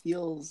 it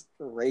feels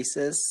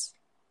racist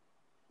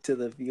to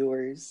the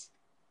viewers.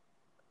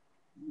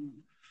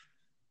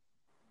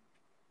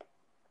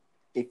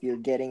 If you're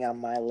getting on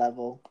my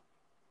level.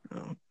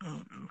 oh,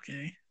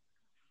 okay.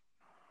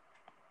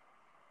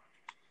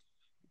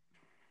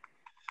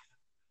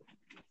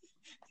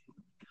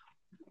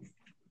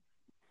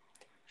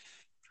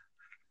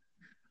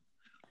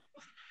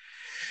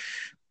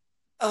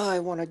 Oh, I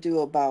want to do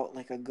about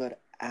like a good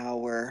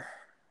hour.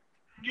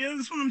 Yeah,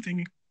 that's what I'm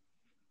thinking.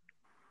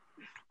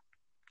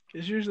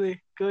 Because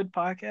usually good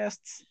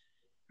podcasts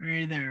are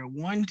either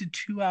 1 to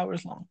 2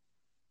 hours long.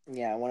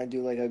 Yeah, I want to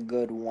do like a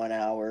good 1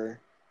 hour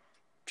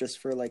just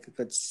for like a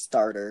good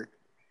starter.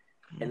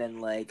 And then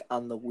like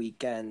on the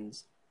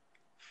weekends,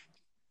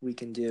 we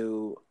can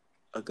do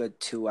a good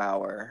 2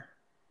 hour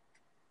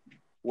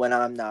when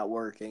I'm not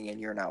working and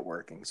you're not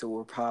working. So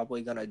we're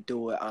probably going to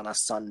do it on a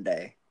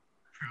Sunday.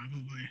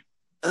 Probably.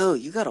 Oh,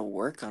 you got to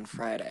work on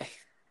Friday.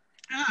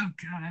 Oh,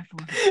 God, I have to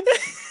look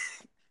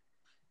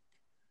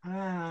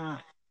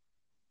at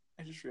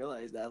I just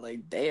realized that,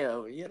 like,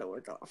 damn, you got to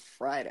work on a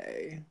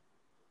Friday.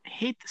 I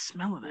hate the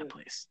smell of that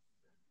place.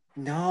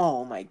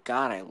 No, oh my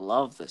God, I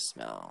love the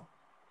smell.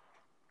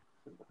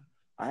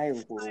 I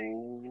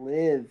will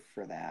live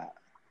for that.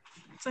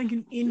 It's like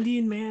an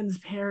Indian man's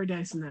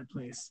paradise in that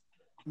place.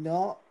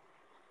 No.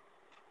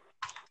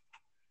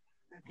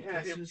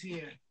 Yes, who's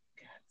here?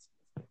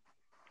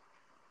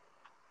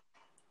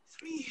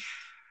 It's me,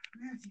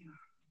 Matthew.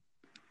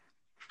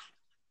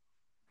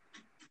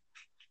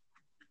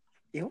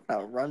 You want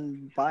to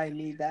run by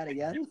me that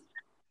again?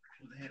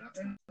 This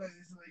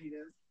is what he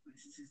does.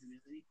 This is his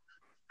ability.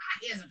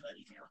 He has a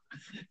ponytail.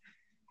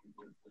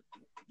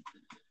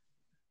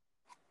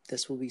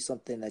 This will be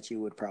something that you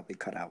would probably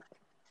cut out.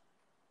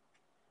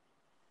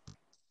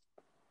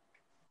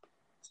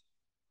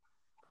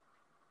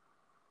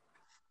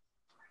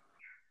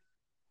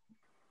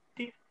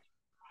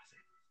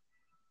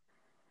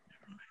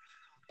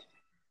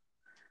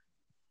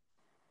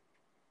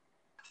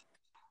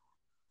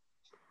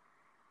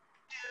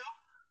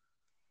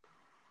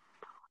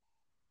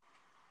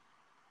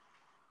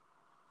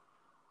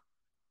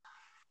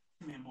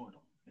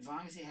 Immortal. As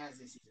long as he has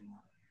this, he's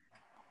immortal.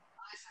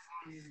 As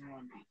long as he's in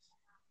One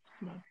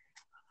Piece.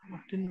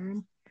 Walked in the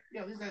room.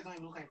 Yo, these guys don't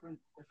even look like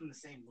they're from the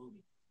same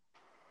movie.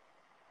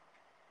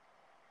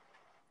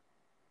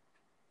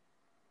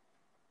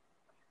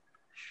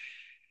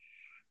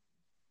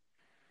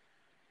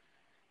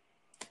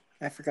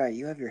 I forgot,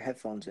 you have your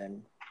headphones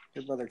in.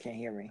 Your brother can't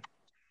hear me.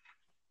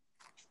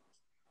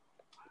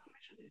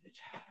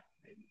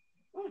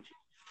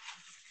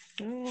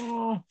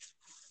 Oh,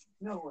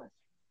 No what?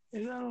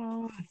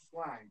 no.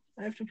 Why?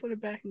 I have to put it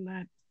back in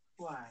that.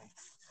 Why?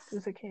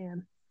 Because I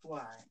can. Why?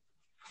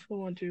 I don't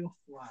want to.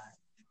 Why?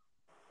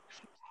 I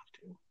don't want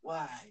to.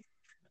 Why?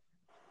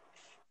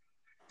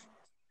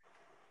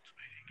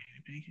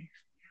 Pancakes.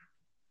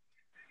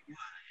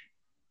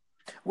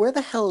 Where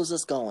the hell is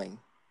this going?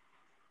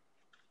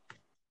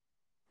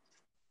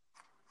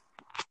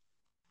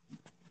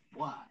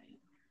 Why?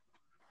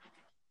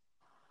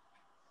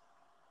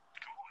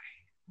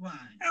 Why?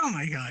 Oh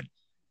my god.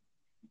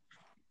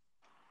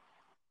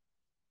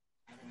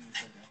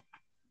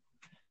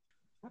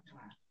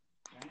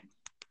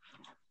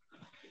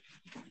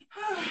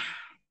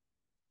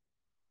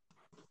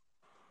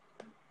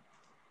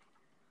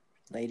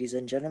 Ladies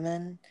and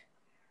gentlemen,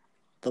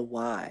 the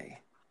why.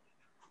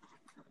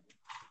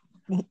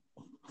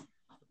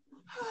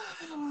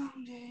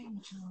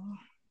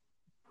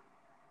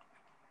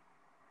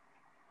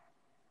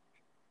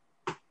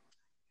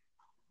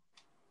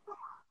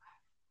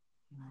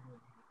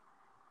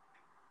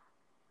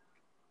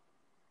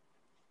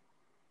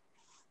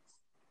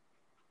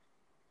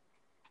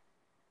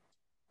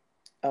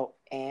 Oh,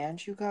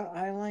 and you got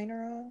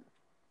eyeliner on?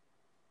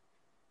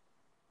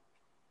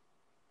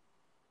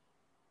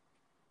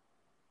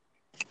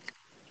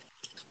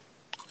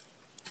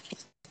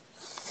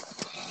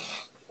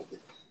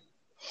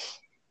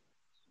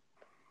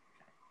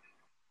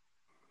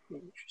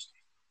 Interesting.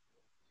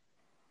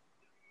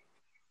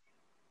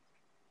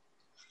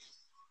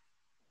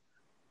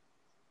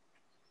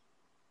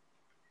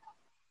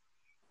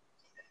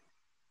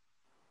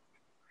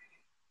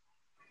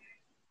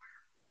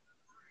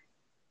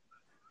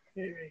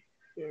 Very,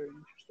 very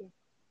interesting.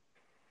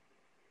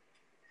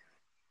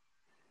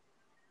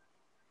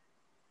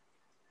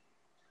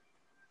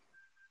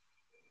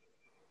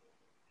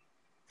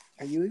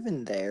 Are you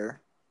even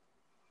there?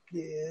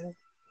 Yeah.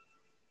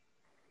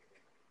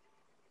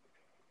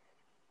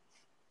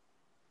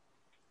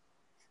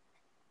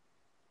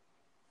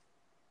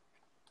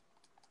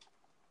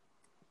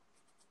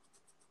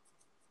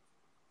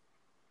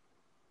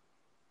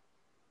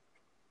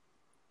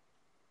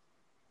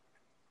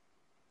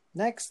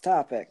 Next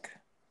topic.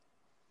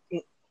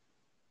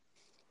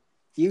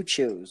 You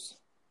choose.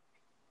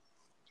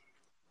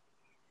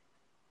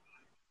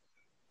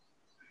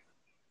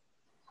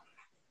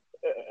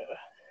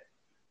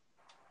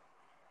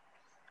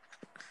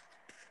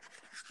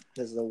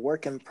 This is a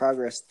work in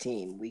progress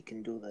team. We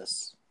can do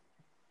this.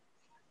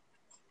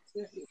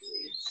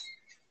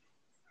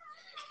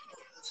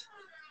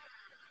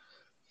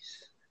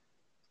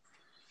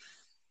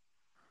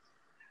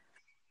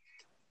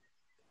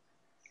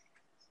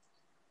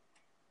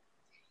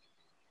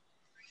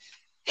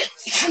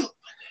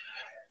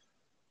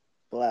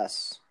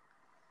 Bless.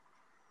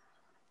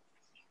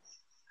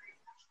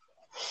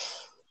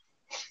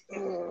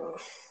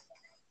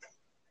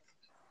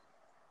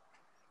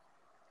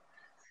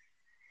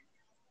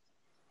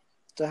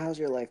 So how's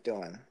your life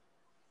doing?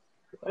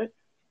 What?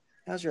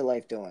 How's your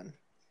life doing?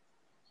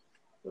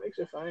 Legs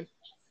are fine.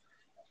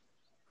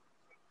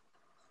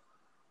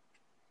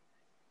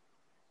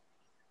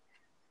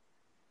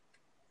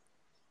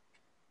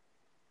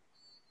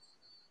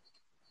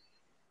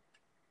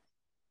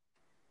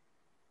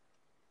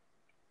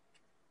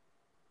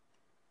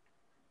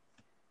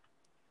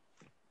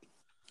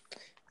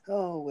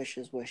 Oh,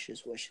 wishes,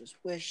 wishes, wishes,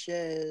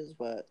 wishes.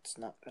 What's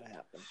not gonna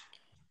happen?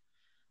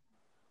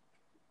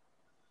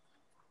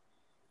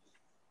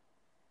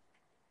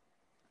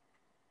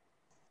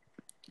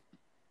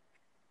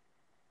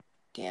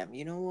 Damn,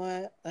 you know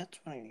what? That's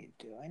what I need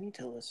to do. I need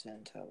to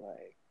listen to,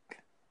 like...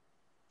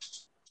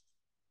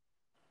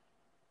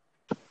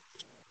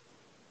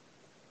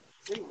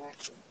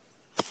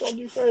 Told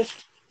you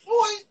first.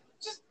 Boy,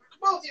 just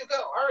both of you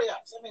go. Hurry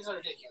up. Something's so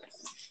ridiculous.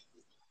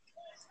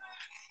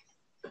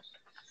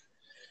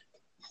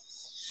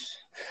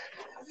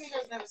 How come you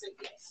guys never said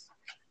yes?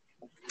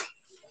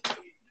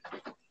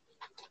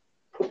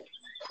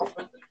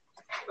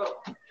 Go.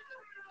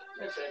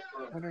 That's it.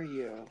 What are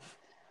you?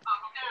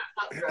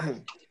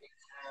 You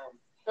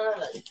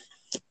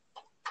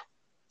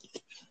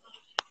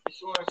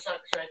want to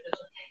start this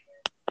one?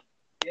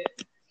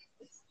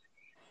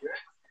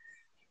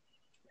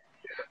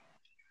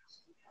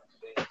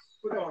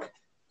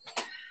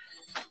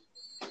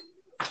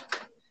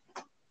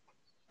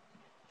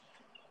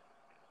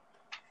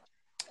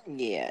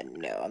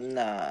 I'm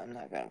not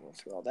gonna go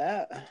through all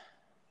that.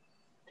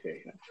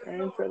 Take a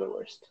turn for the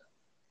worst.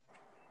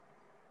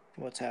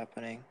 What's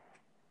happening?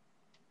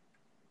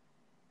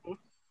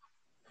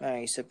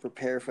 You said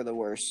prepare for the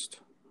worst.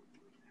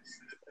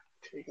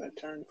 Taking a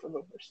turn for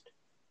the worst.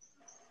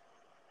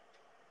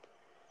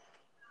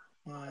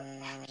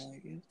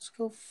 Let's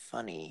go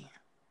funny.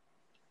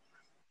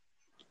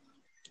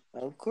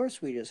 Of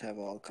course, we just have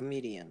all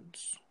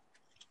comedians.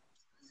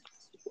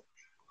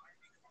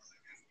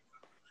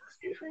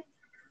 Excuse me?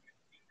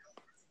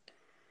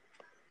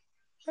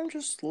 I'm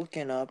just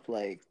looking up,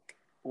 like,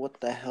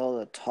 what the hell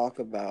to talk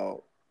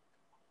about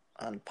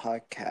on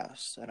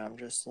podcasts, and I'm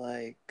just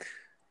like,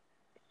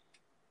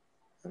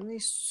 let me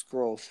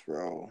scroll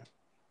through.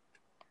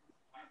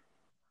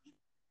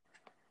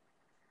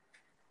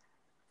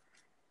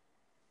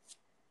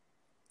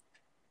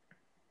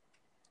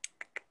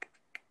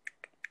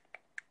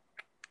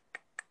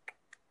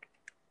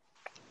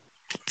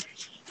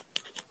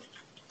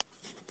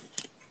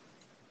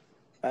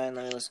 Fine,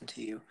 let me listen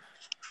to you.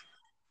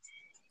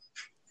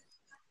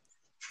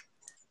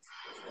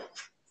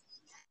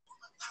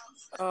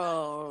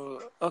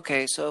 Oh,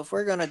 okay, so if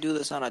we're gonna do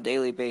this on a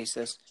daily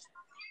basis,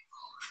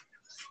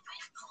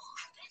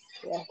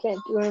 Yeah, I can't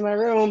do it in my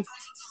room.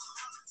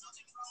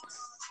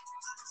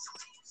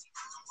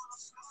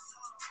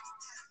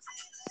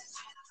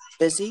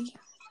 busy?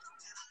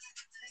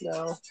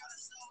 No.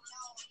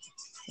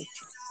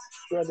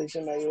 Brother's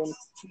in my room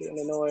being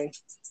annoying.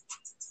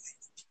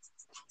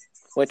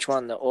 Which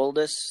one, the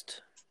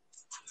oldest?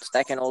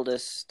 Second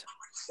oldest?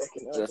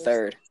 Second The oldest.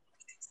 third?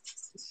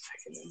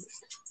 Second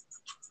oldest.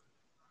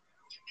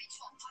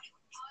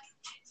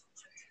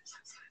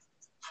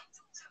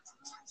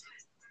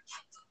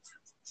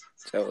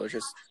 So we'll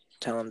just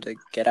tell him to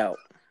get out.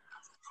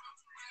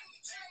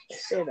 I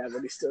say that,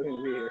 but he's still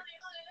gonna be here.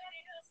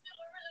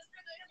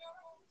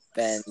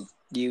 Then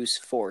use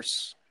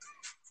force.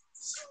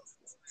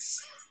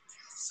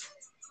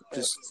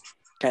 Just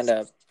kind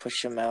of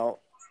push him out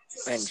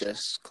and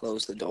just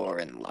close the door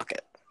and lock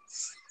it.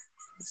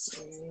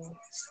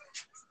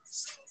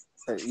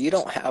 Or you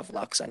don't have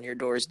locks on your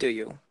doors, do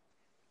you?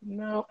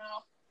 No.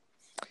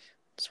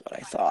 That's what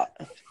I thought.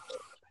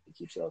 He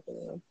keeps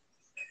opening them.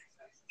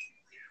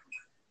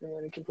 And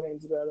then he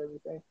complains about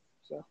everything.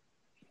 So.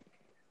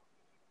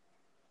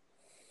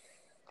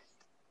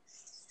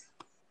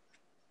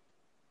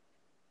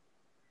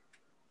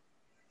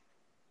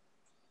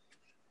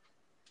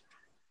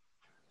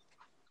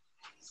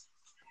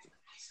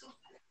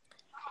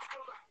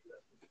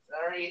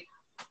 Sorry.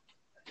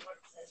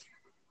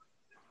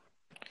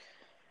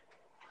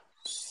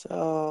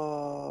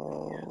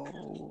 So,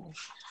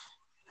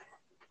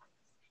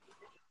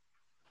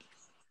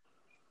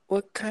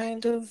 what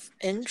kind of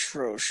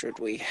intro should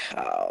we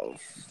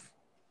have?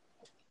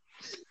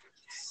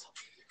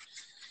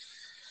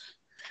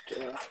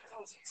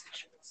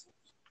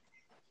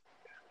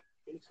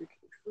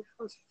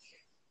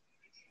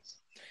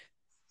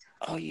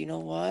 Oh, you know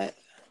what?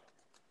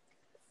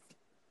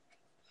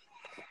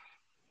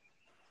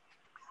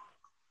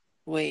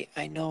 Wait,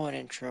 I know an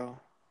intro.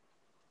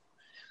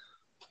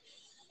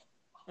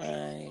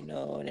 I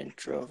know an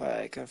intro if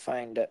I can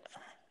find it.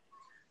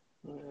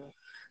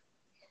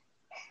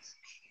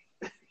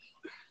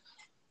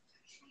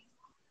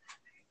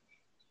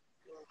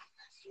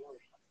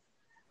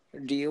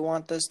 Do you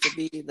want this to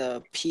be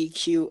the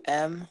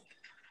PQM?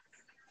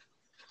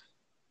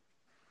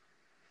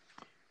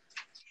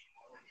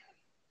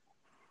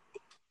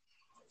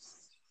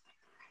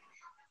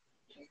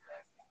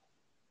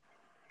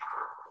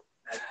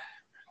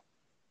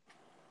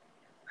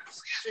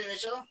 Excuse me,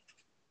 Mitchell.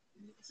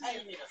 I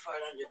didn't mean to fart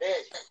on your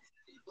bed.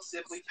 People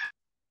simply.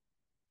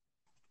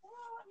 Well,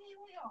 I mean,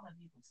 we all have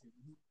people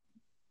simply.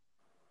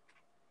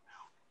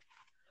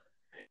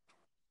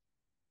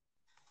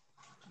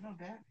 No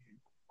Batman.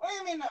 What do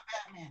you mean, no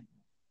Batman?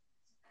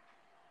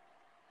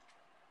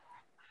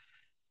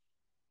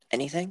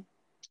 Anything?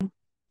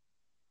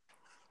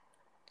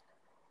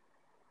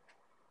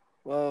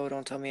 Whoa,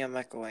 don't tell me I'm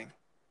echoing.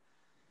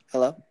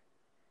 Hello?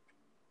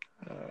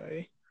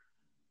 Hi.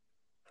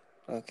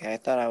 Okay, I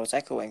thought I was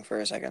echoing for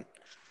a second.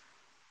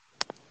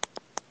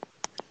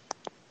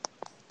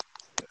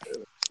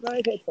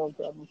 Slight headphone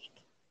problem.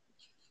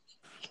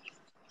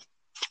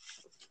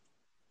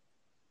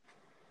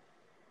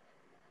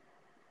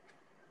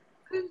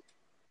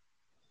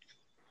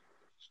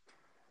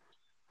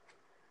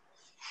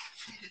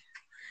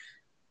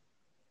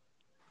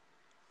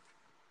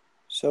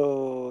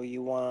 So,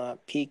 you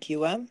want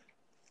PQM?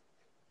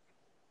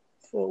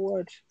 For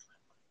what?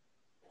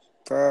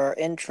 For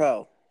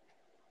intro.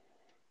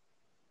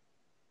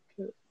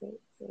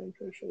 I'm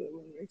pretty sure that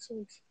wouldn't make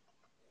sense.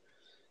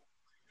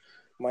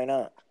 Why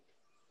not?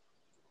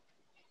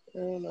 I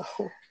don't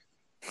know.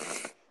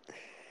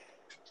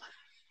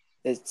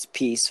 It's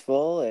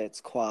peaceful,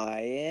 it's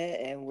quiet,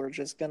 and we're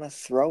just gonna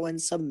throw in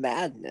some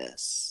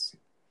madness.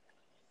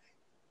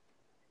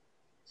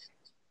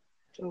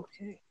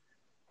 Okay.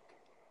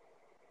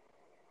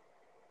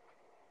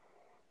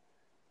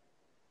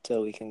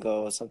 So we can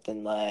go with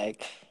something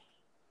like,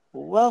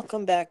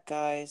 Welcome back,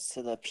 guys,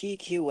 to the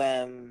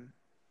PQM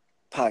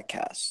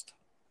podcast.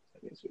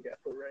 That means we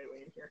got put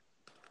Riley in here.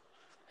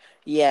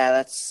 Yeah,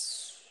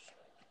 that's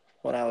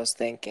what I was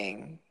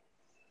thinking.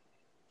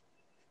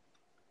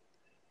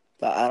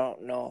 But I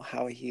don't know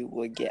how he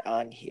would get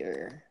on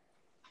here.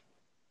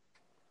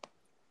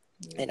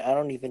 And I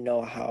don't even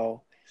know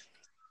how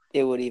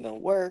it would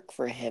even work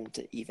for him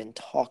to even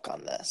talk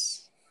on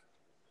this.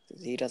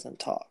 Because he doesn't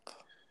talk.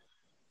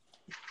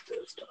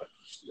 There's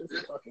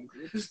talking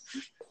groups.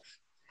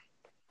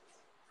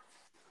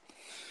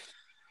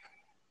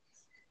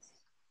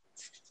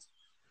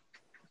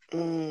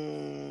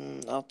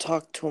 I'll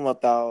talk to him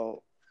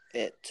about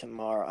it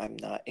tomorrow. I'm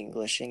not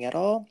Englishing at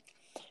all.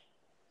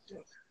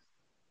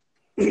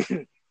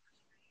 I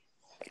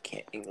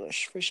can't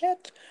English for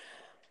shit.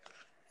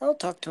 I'll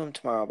talk to him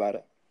tomorrow about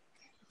it.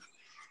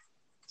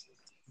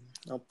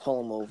 I'll pull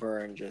him over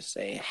and just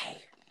say,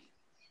 hey,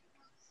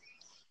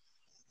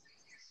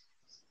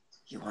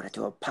 you want to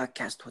do a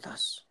podcast with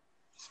us?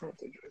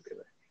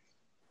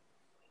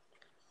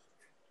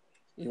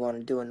 You want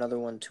to do another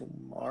one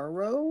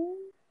tomorrow?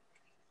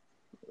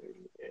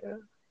 Yeah.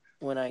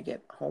 When I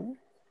get home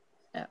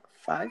at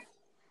 5?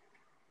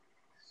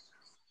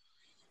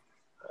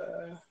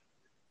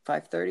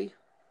 5:30?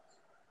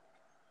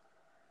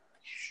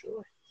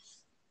 Sure.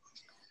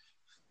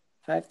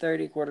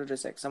 5:30,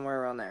 5:45, somewhere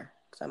around there.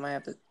 Because I might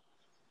have to,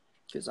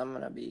 because I'm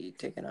going to be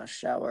taking a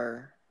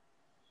shower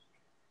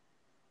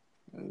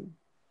and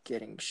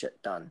getting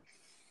shit done.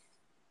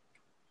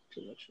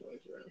 Too much noise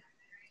around.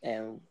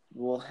 And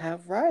we'll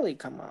have Riley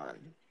come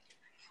on.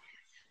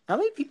 How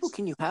many people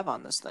can you have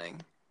on this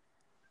thing?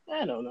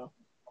 I don't know.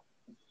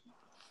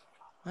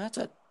 That's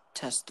a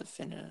test to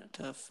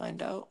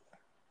find out.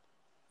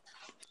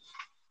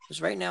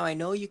 Because right now I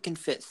know you can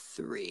fit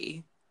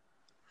 3.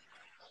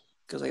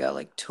 Because I got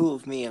like 2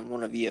 of me and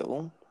 1 of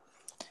you.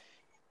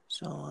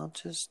 So I'll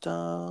just do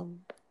a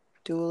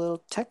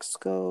little text,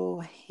 go,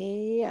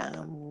 hey,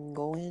 I'm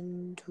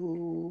going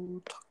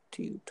to talk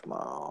to you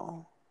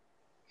tomorrow.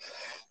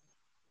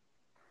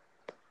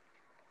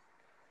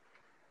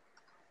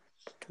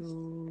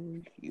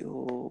 To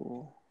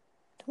you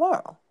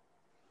tomorrow.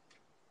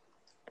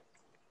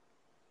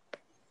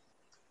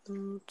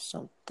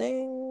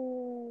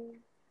 Something.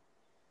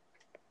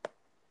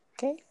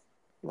 Okay.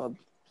 I'll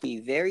be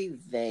very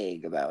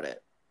vague about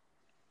it.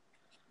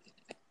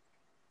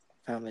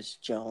 How Miss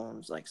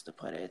Jones likes to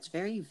put it. It's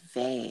very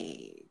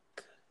vague.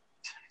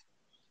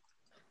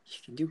 You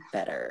can do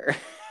better.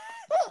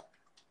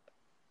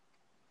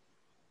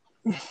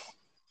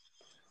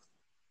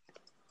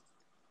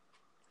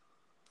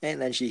 And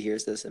then she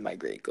hears this and my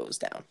grade goes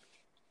down.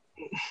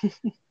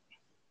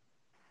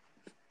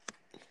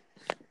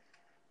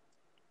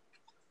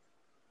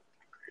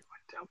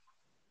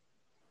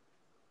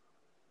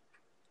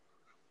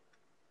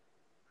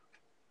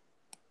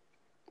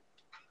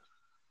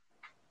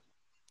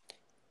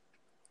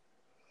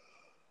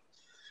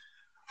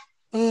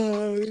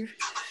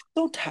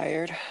 So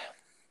tired.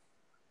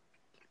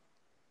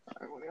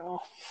 Aren't we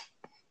all?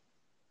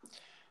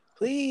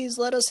 Please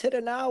let us hit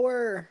an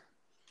hour.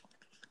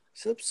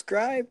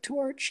 Subscribe to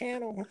our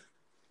channel.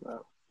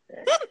 Well,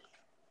 hey.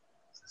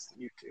 This is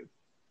YouTube.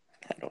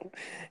 I don't.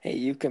 Hey,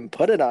 you can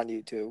put it on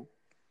YouTube.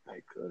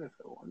 I could if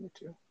I wanted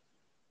to.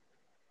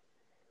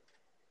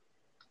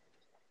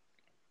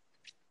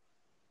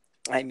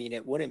 I mean,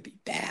 it wouldn't be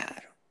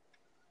bad.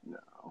 No.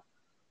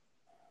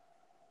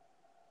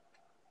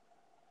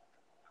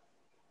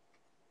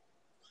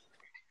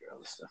 All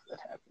the stuff that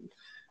happened.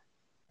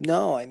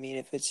 No, I mean,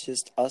 if it's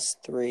just us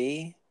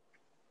 3,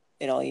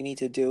 and all you need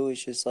to do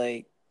is just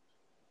like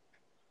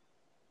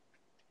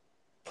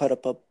put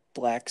up a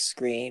black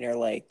screen, or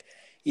like,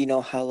 you know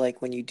how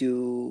like when you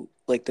do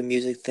like the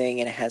music thing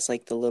and it has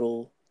like the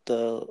little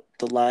the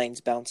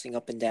lines bouncing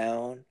up and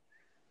down,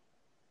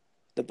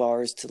 the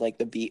bars to like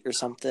the beat or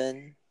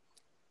something.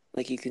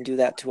 Like you can do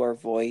that to our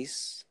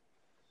voice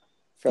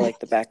for like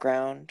the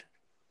background,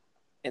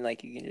 and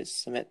like you can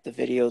just submit the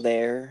video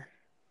there,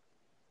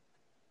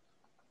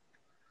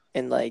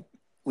 and like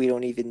we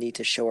don't even need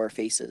to show our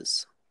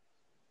faces.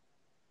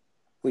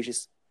 We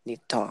just need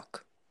to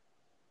talk.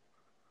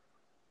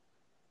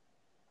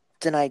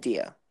 It's an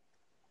idea.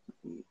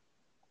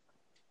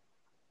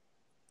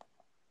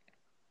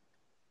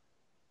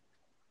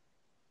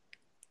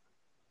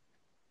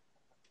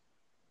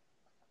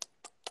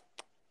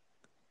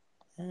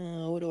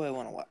 What do I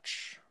want to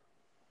watch?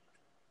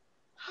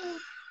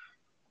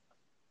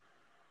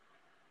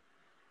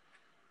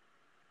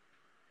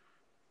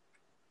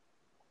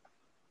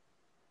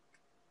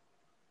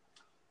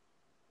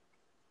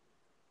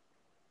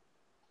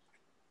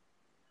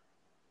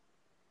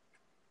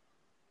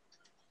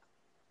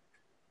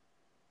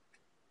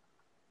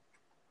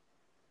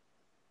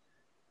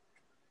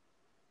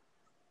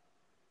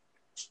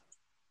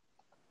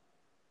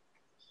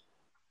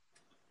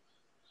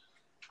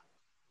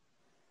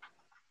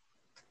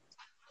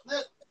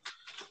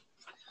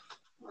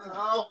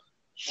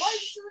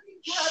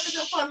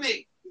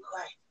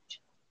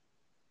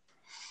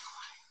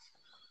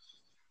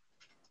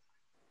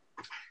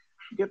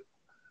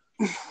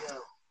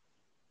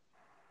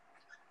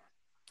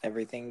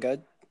 Everything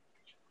good?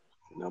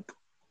 Nope.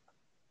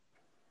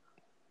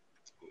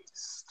 He's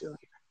still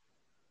here.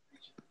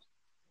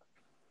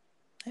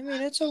 I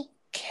mean, it's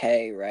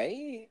okay,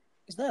 right?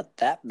 It's not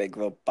that big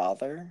of a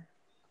bother.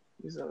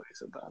 He's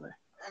always a bother.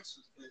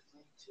 Axel's good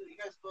thing too. You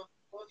guys both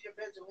your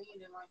beds are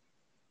leaning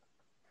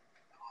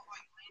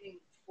leaning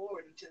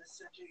forward into the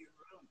center of your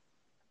room.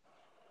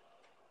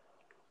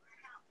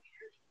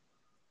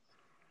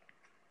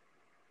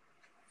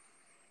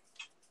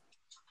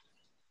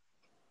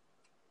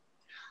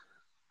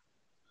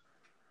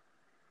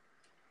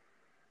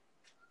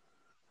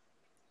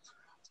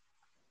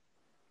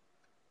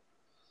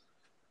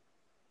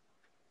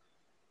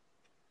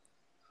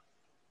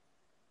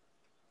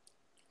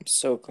 I'm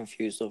so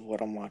confused of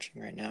what I'm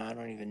watching right now. I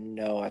don't even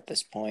know at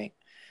this point.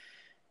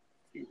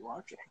 What are you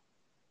watching?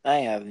 I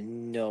have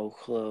no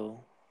clue.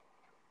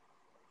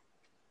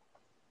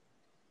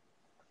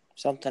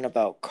 Something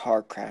about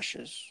car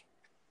crashes.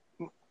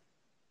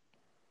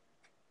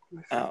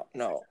 Oh,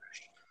 no.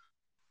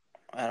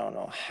 I don't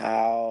know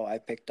how I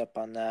picked up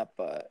on that,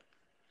 but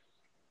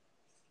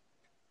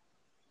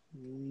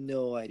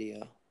no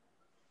idea.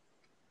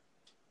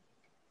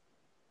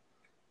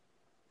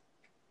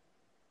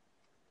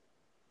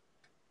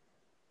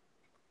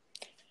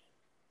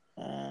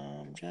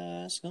 I'm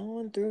just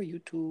going through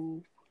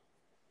YouTube.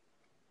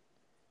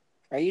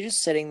 Are you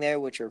just sitting there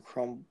with your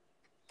Chrome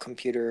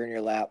computer in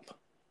your lap?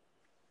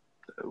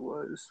 It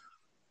was.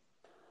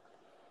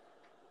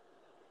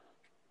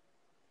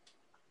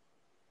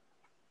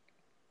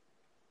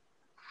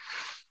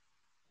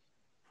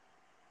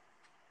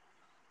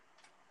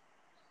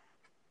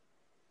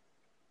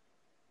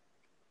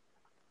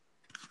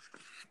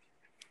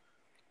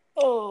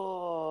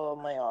 Oh,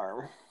 my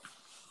arm.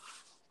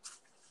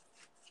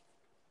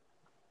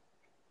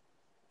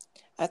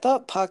 I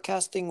thought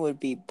podcasting would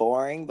be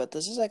boring, but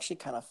this is actually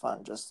kind of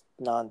fun, just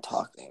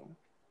non-talking.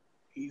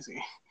 Easy.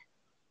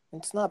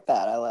 It's not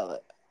bad. I love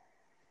it.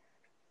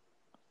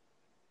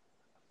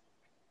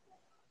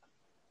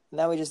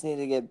 Now we just need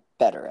to get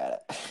better at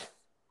it.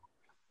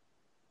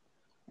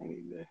 I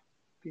need to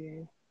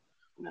be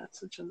not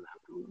such a loud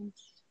room.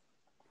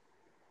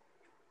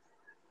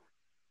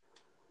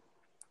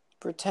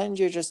 Pretend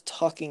you're just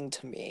talking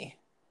to me.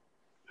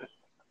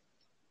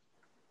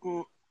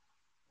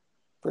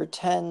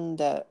 Pretend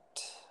that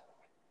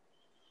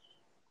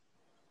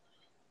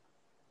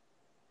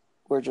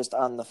we're just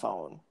on the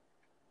phone.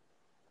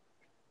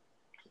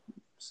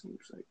 Seems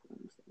like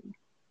one thing.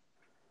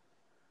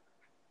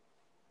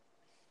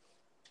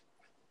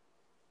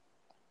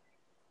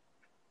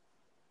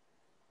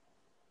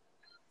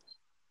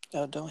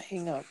 Oh, don't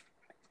hang up.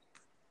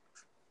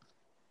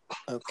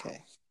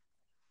 Okay.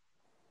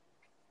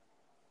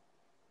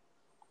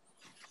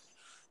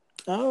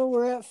 Oh,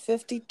 we're at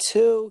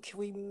 52. Can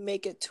we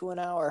make it to an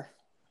hour?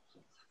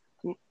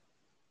 We're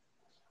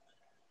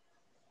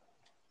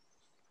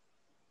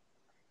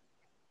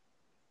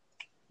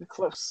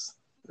close.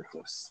 We're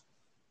close.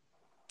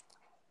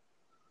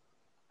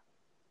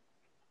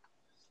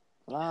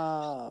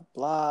 Blah,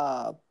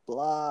 blah,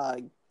 blah.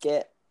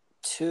 Get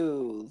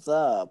to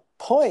the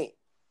point.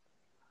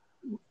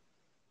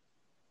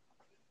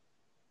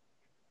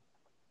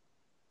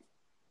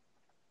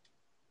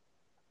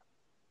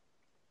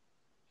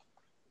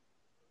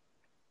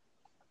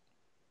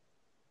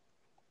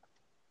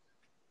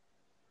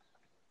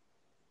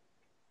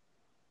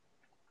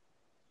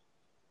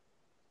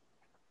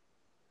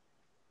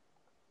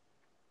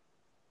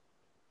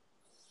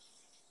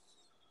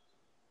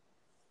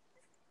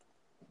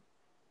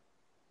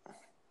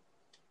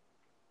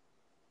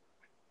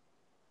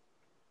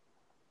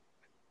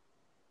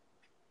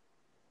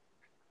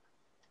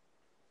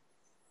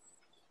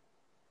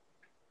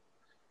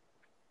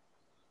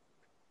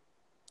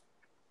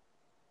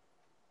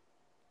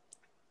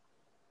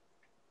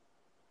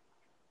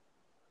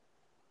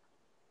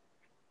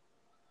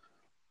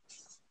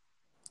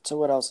 So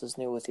what else is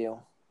new with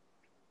you?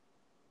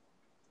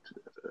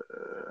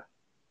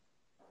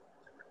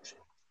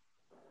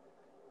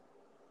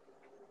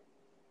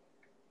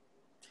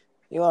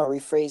 You want to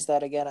rephrase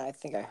that again? I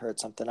think I heard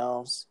something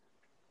else.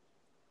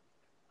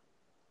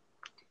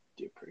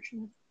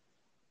 Depression.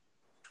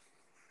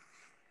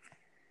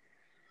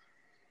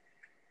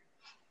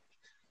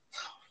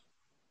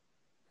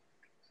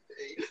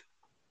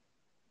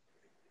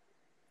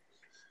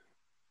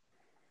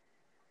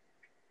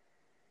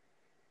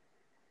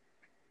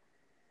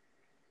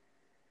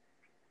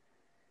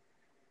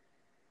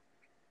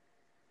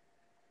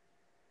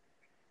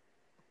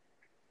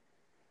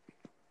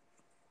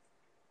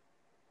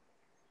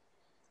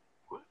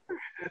 What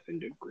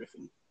happened to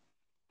Griffin?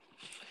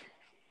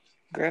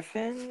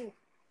 Griffin,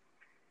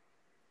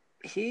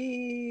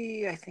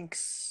 he, I think,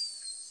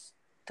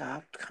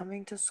 stopped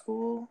coming to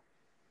school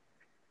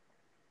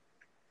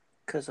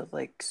because of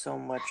like so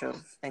much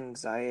of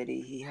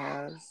anxiety he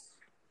has.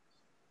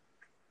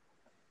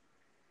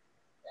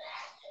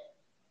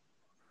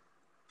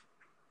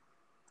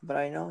 But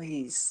I know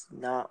he's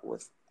not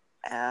with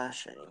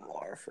Ash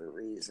anymore for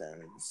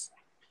reasons.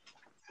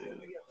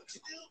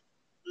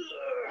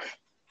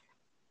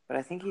 But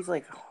I think he's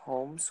like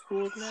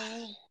homeschooled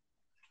now.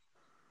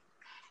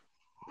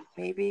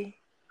 Maybe.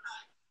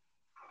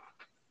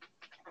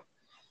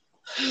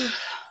 He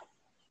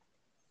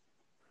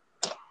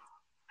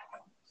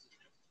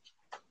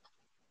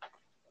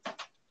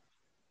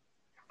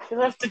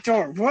left the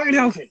door wide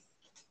open.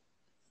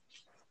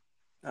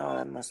 Oh,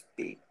 that must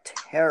be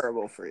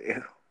terrible for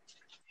you.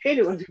 Hate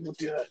it when people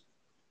do that.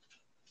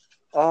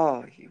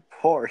 Oh, you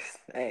poor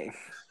thing.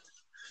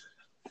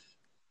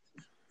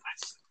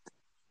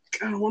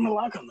 I kind of want to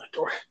lock on that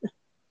door.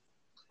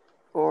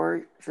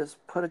 Or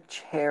just put a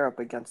chair up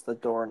against the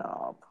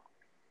doorknob.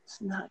 It's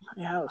not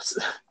my house.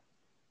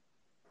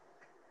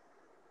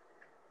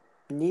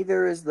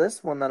 Neither is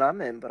this one that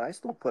I'm in, but I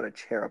still put a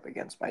chair up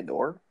against my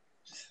door.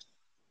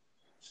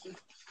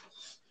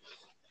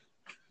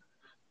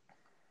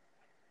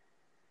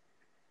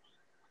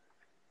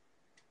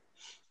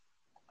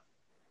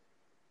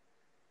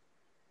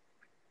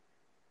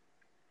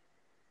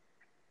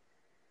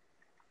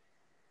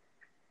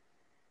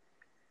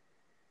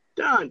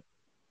 Don,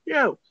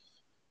 yo.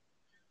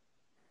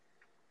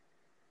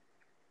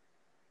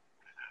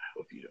 I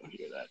hope you don't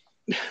hear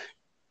that.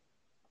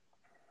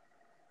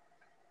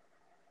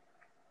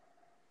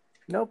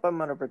 Nope, I'm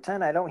gonna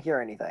pretend I don't hear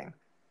anything.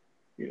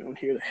 You don't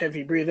hear the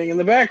heavy breathing in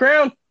the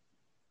background.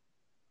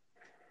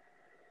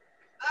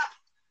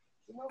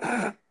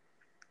 Oh,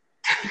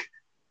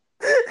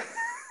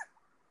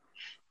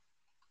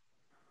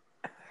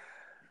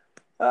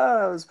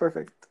 that was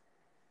perfect.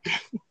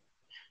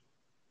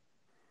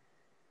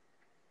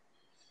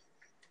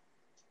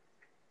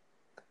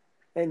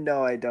 And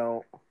no, I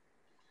don't.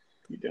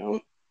 You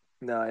don't?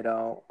 No, I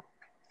don't.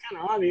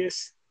 Kind of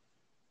obvious.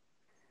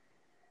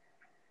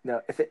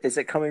 No, is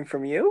it coming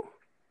from you?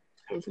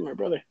 Coming from my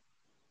brother.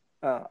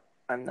 Oh,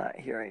 I'm not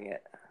hearing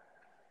it.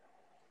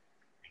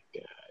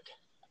 God.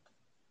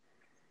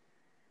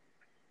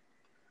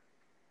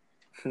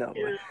 No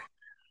You way. know,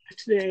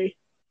 today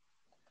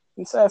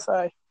in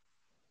sci-fi,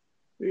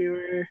 we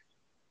were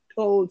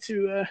told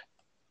to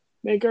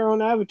make our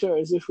own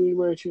avatars if we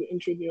were to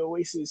enter the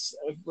oasis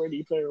of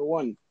Ready Player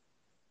One.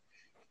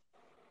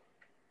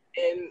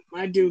 And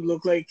my dude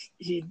looked like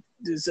he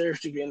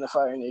deserved to be in the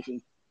Fire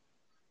Nation.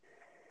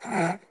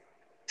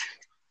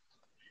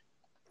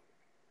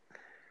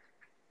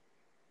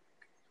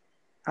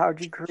 How'd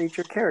you create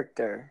your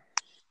character?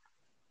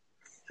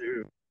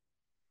 Do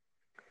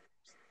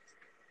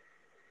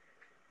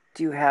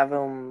you have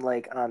them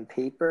like on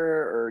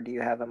paper or do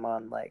you have them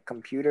on like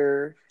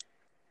computer?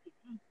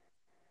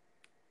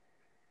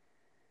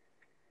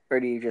 Or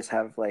do you just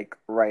have like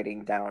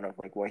writing down of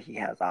like what he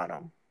has on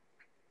him?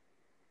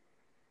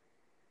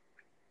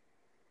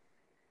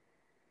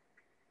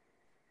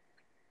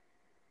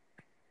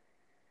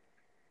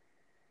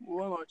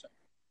 One more time.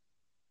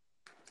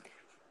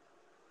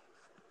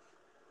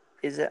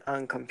 Is it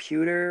on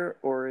computer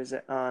or is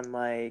it on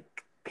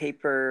like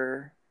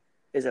paper?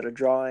 Is it a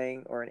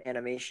drawing or an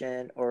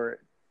animation or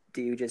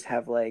do you just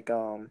have like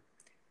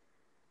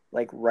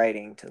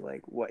writing to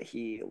like what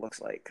he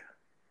looks like?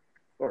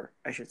 Or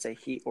I should say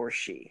he or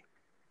she.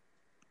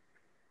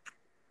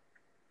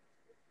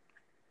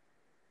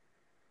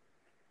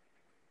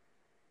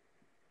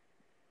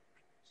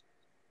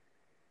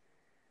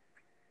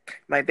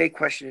 My big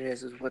question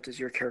is what does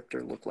your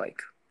character look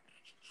like?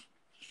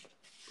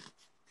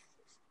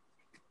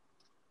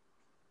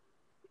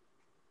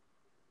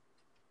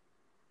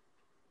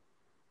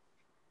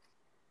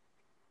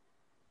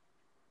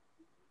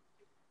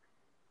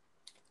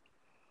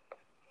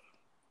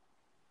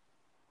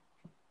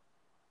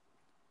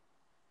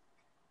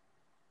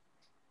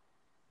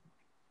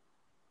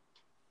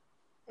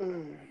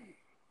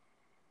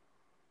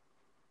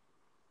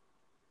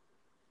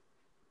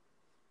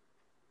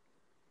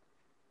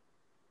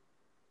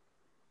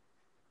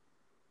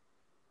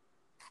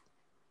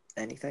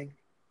 Anything?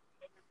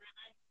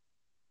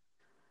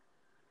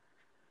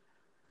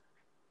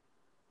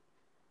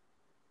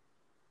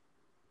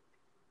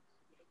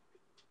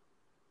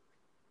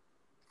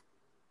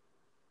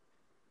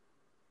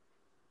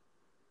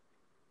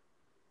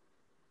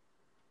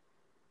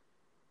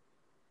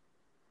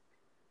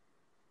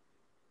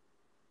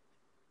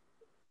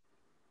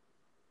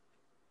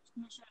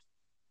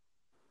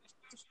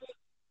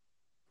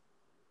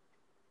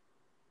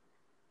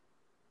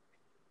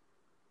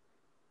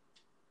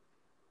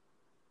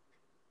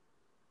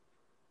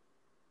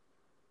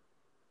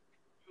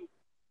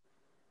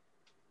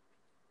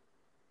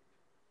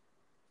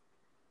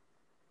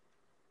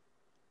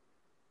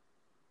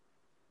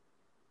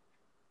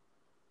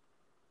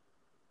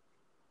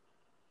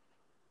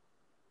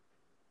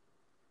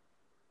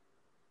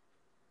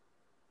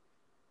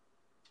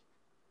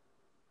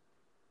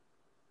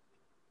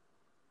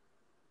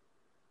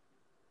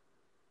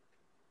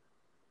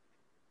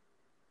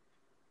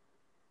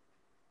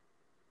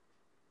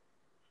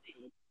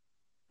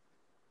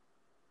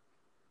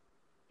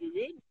 You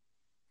good?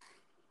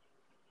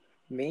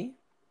 Me?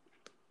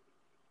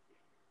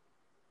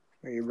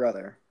 Or your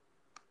brother?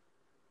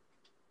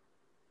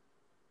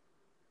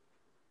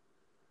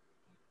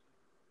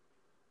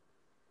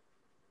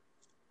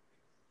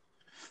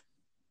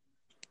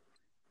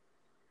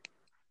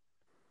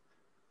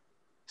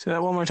 Say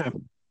that one more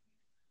time.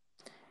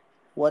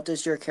 What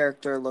does your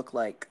character look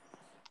like?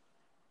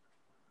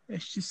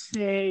 Let's just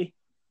say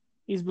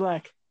he's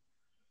black.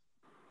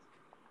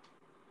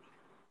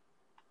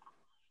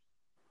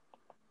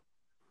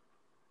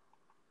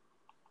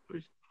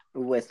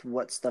 With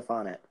what stuff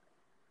on it?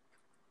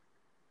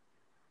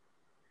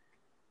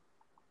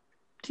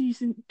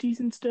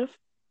 Decent stuff.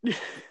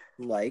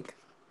 Like?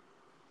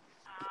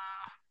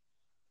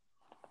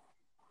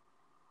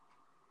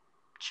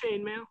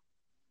 Chainmail.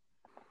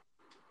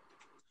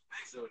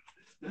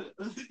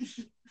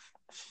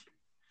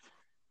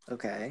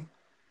 Okay.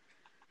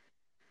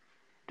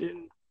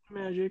 Didn't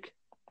magic.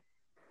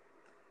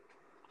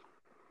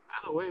 By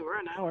the way, we're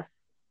an hour.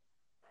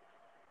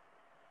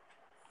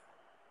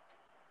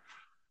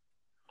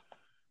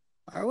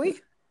 Are we?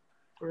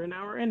 We're an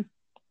hour in.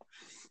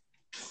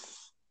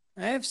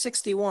 I have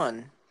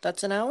 61.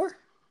 That's an hour?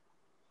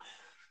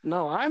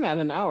 No, I'm at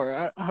an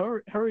hour.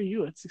 How are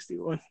you at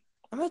 61?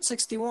 I'm at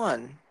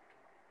 61.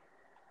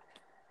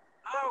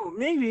 Oh,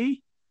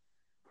 maybe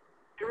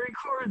it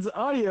records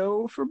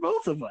audio for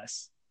both of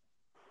us.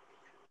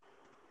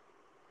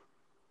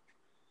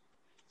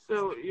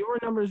 So your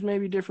numbers may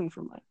be different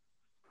from mine.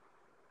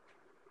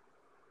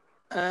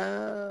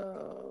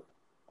 Oh.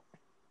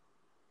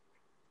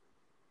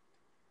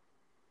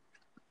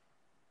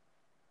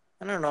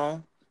 I don't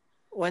know.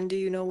 When do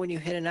you know when you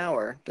hit an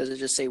hour? Does it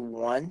just say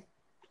 1?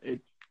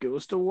 It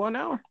goes to 1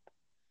 hour.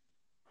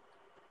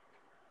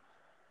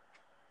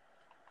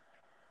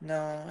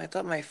 No, I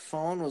thought my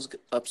phone was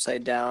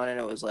upside down and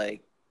it was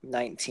like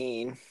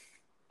 19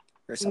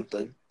 or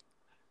something.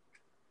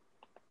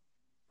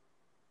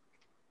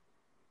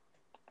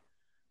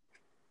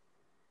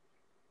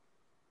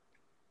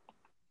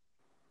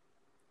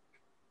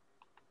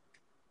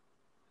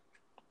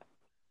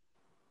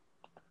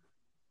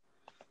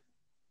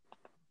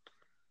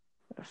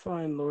 I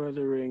find Lord of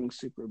the Rings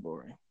super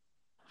boring.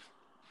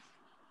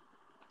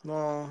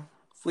 Well,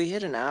 if we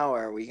hit an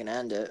hour, we can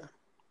end it.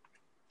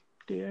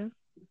 Yeah.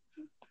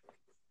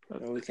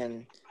 And we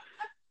can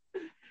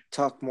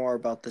talk more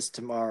about this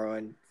tomorrow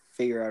and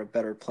figure out a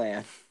better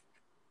plan.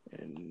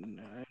 And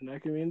I'm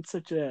not gonna be in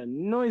such a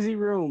noisy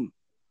room.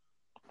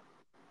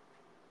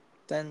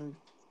 Then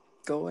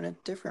go in a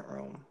different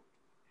room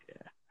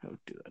Yeah, I'll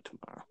do that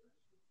tomorrow.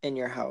 in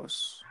your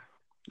house.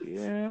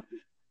 Yeah.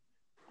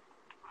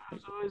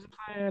 There's always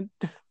a plan.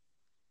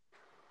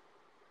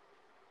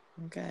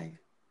 Okay.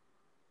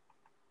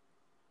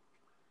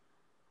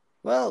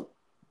 Well,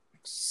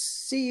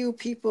 see you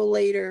people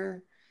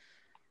later.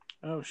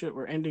 Oh shit,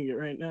 we're ending it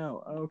right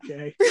now.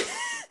 Okay.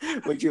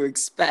 What'd you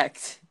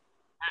expect?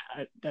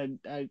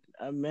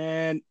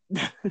 Man.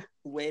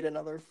 Wait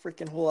another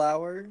freaking whole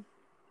hour?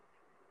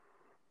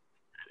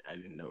 I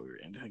didn't know we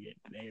were ending it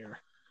there.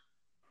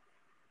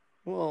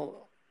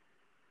 Well,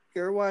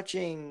 you're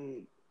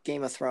watching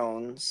Game of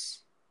Thrones.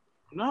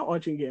 I'm not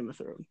watching Game of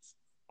Thrones.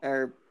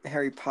 Or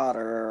Harry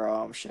Potter,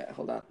 or shit,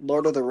 hold on.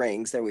 Lord of the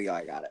Rings. There we go,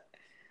 I got it.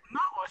 I'm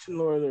not watching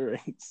Lord of the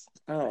Rings.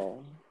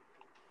 Oh.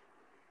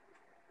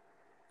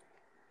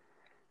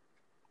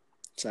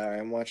 Sorry,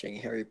 I'm watching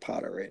Harry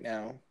Potter right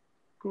now.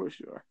 Of course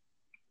you are.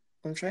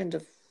 I'm trying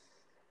to...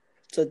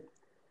 It's a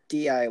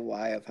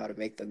DIY of how to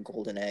make the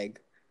golden egg.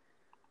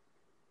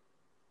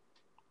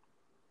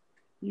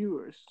 You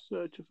are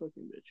such a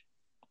fucking bitch.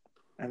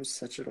 I'm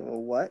such a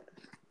what?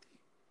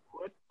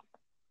 What?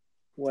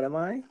 What am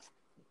I?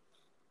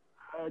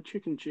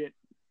 Chicken shit.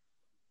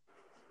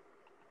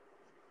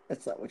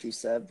 That's not what you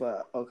said,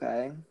 but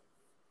okay.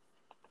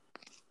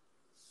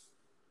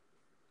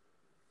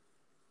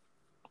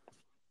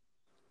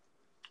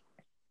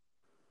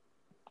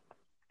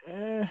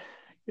 I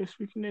guess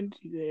we can end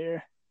it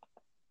there.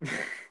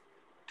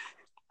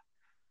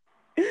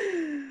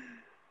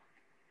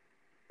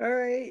 All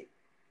right.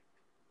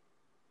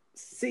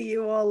 See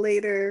you all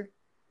later.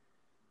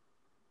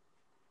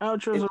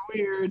 Outros are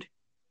weird.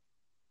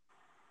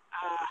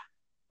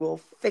 We'll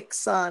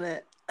fix on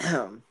it.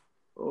 We'll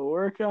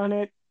work on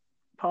it.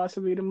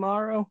 Possibly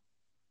tomorrow.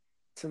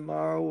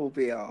 Tomorrow will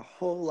be a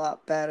whole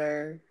lot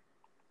better.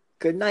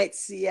 Good night,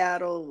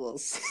 Seattle. We'll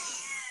see.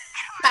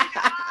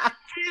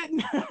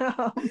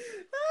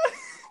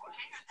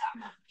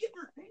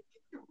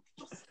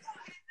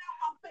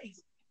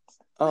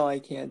 Oh, I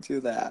can't do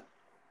that.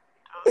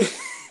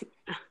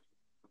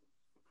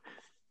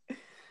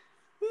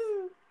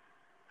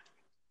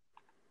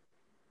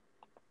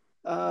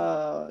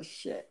 Oh,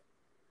 shit.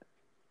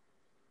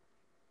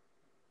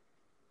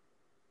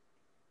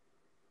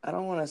 I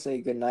don't want to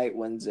say goodnight,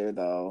 Windsor,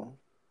 though.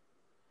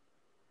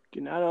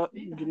 Good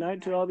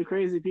night to all the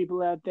crazy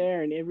people out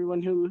there and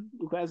everyone who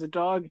has a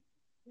dog.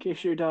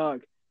 Kiss your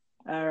dog.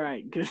 All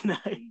right, good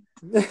night.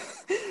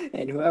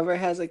 And whoever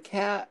has a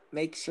cat,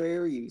 make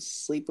sure you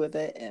sleep with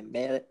it and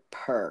make it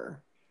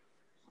purr.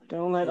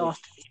 Don't let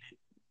Austin eat it.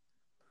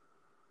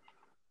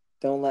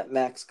 Don't let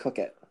Max cook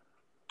it.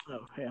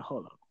 Oh, yeah,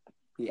 hold on.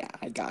 Yeah,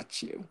 I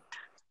got you.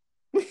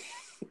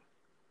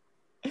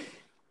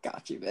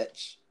 Got you,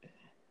 bitch.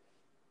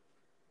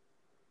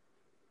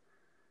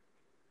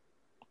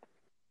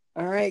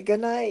 All right, good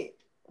night.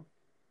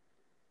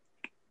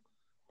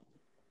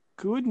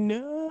 Good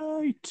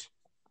night.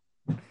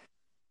 All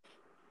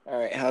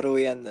right, how do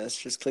we end this?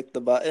 Just click the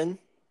button.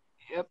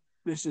 Yep.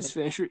 This is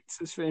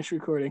finished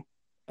recording.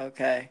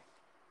 Okay.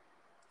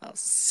 I'll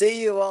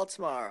see you all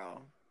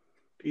tomorrow.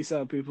 Peace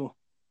out, people.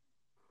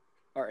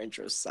 Our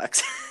intro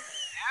sucks.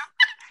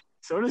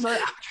 So does our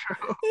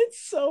outro. It's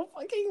so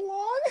fucking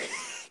long.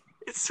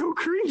 It's so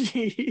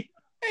cringy.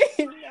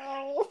 I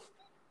know.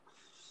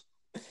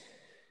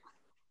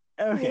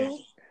 Okay.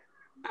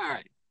 All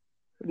right.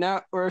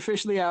 Now we're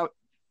officially out.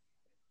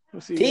 We'll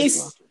see you Peace.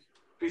 guys tomorrow.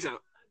 Peace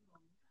out.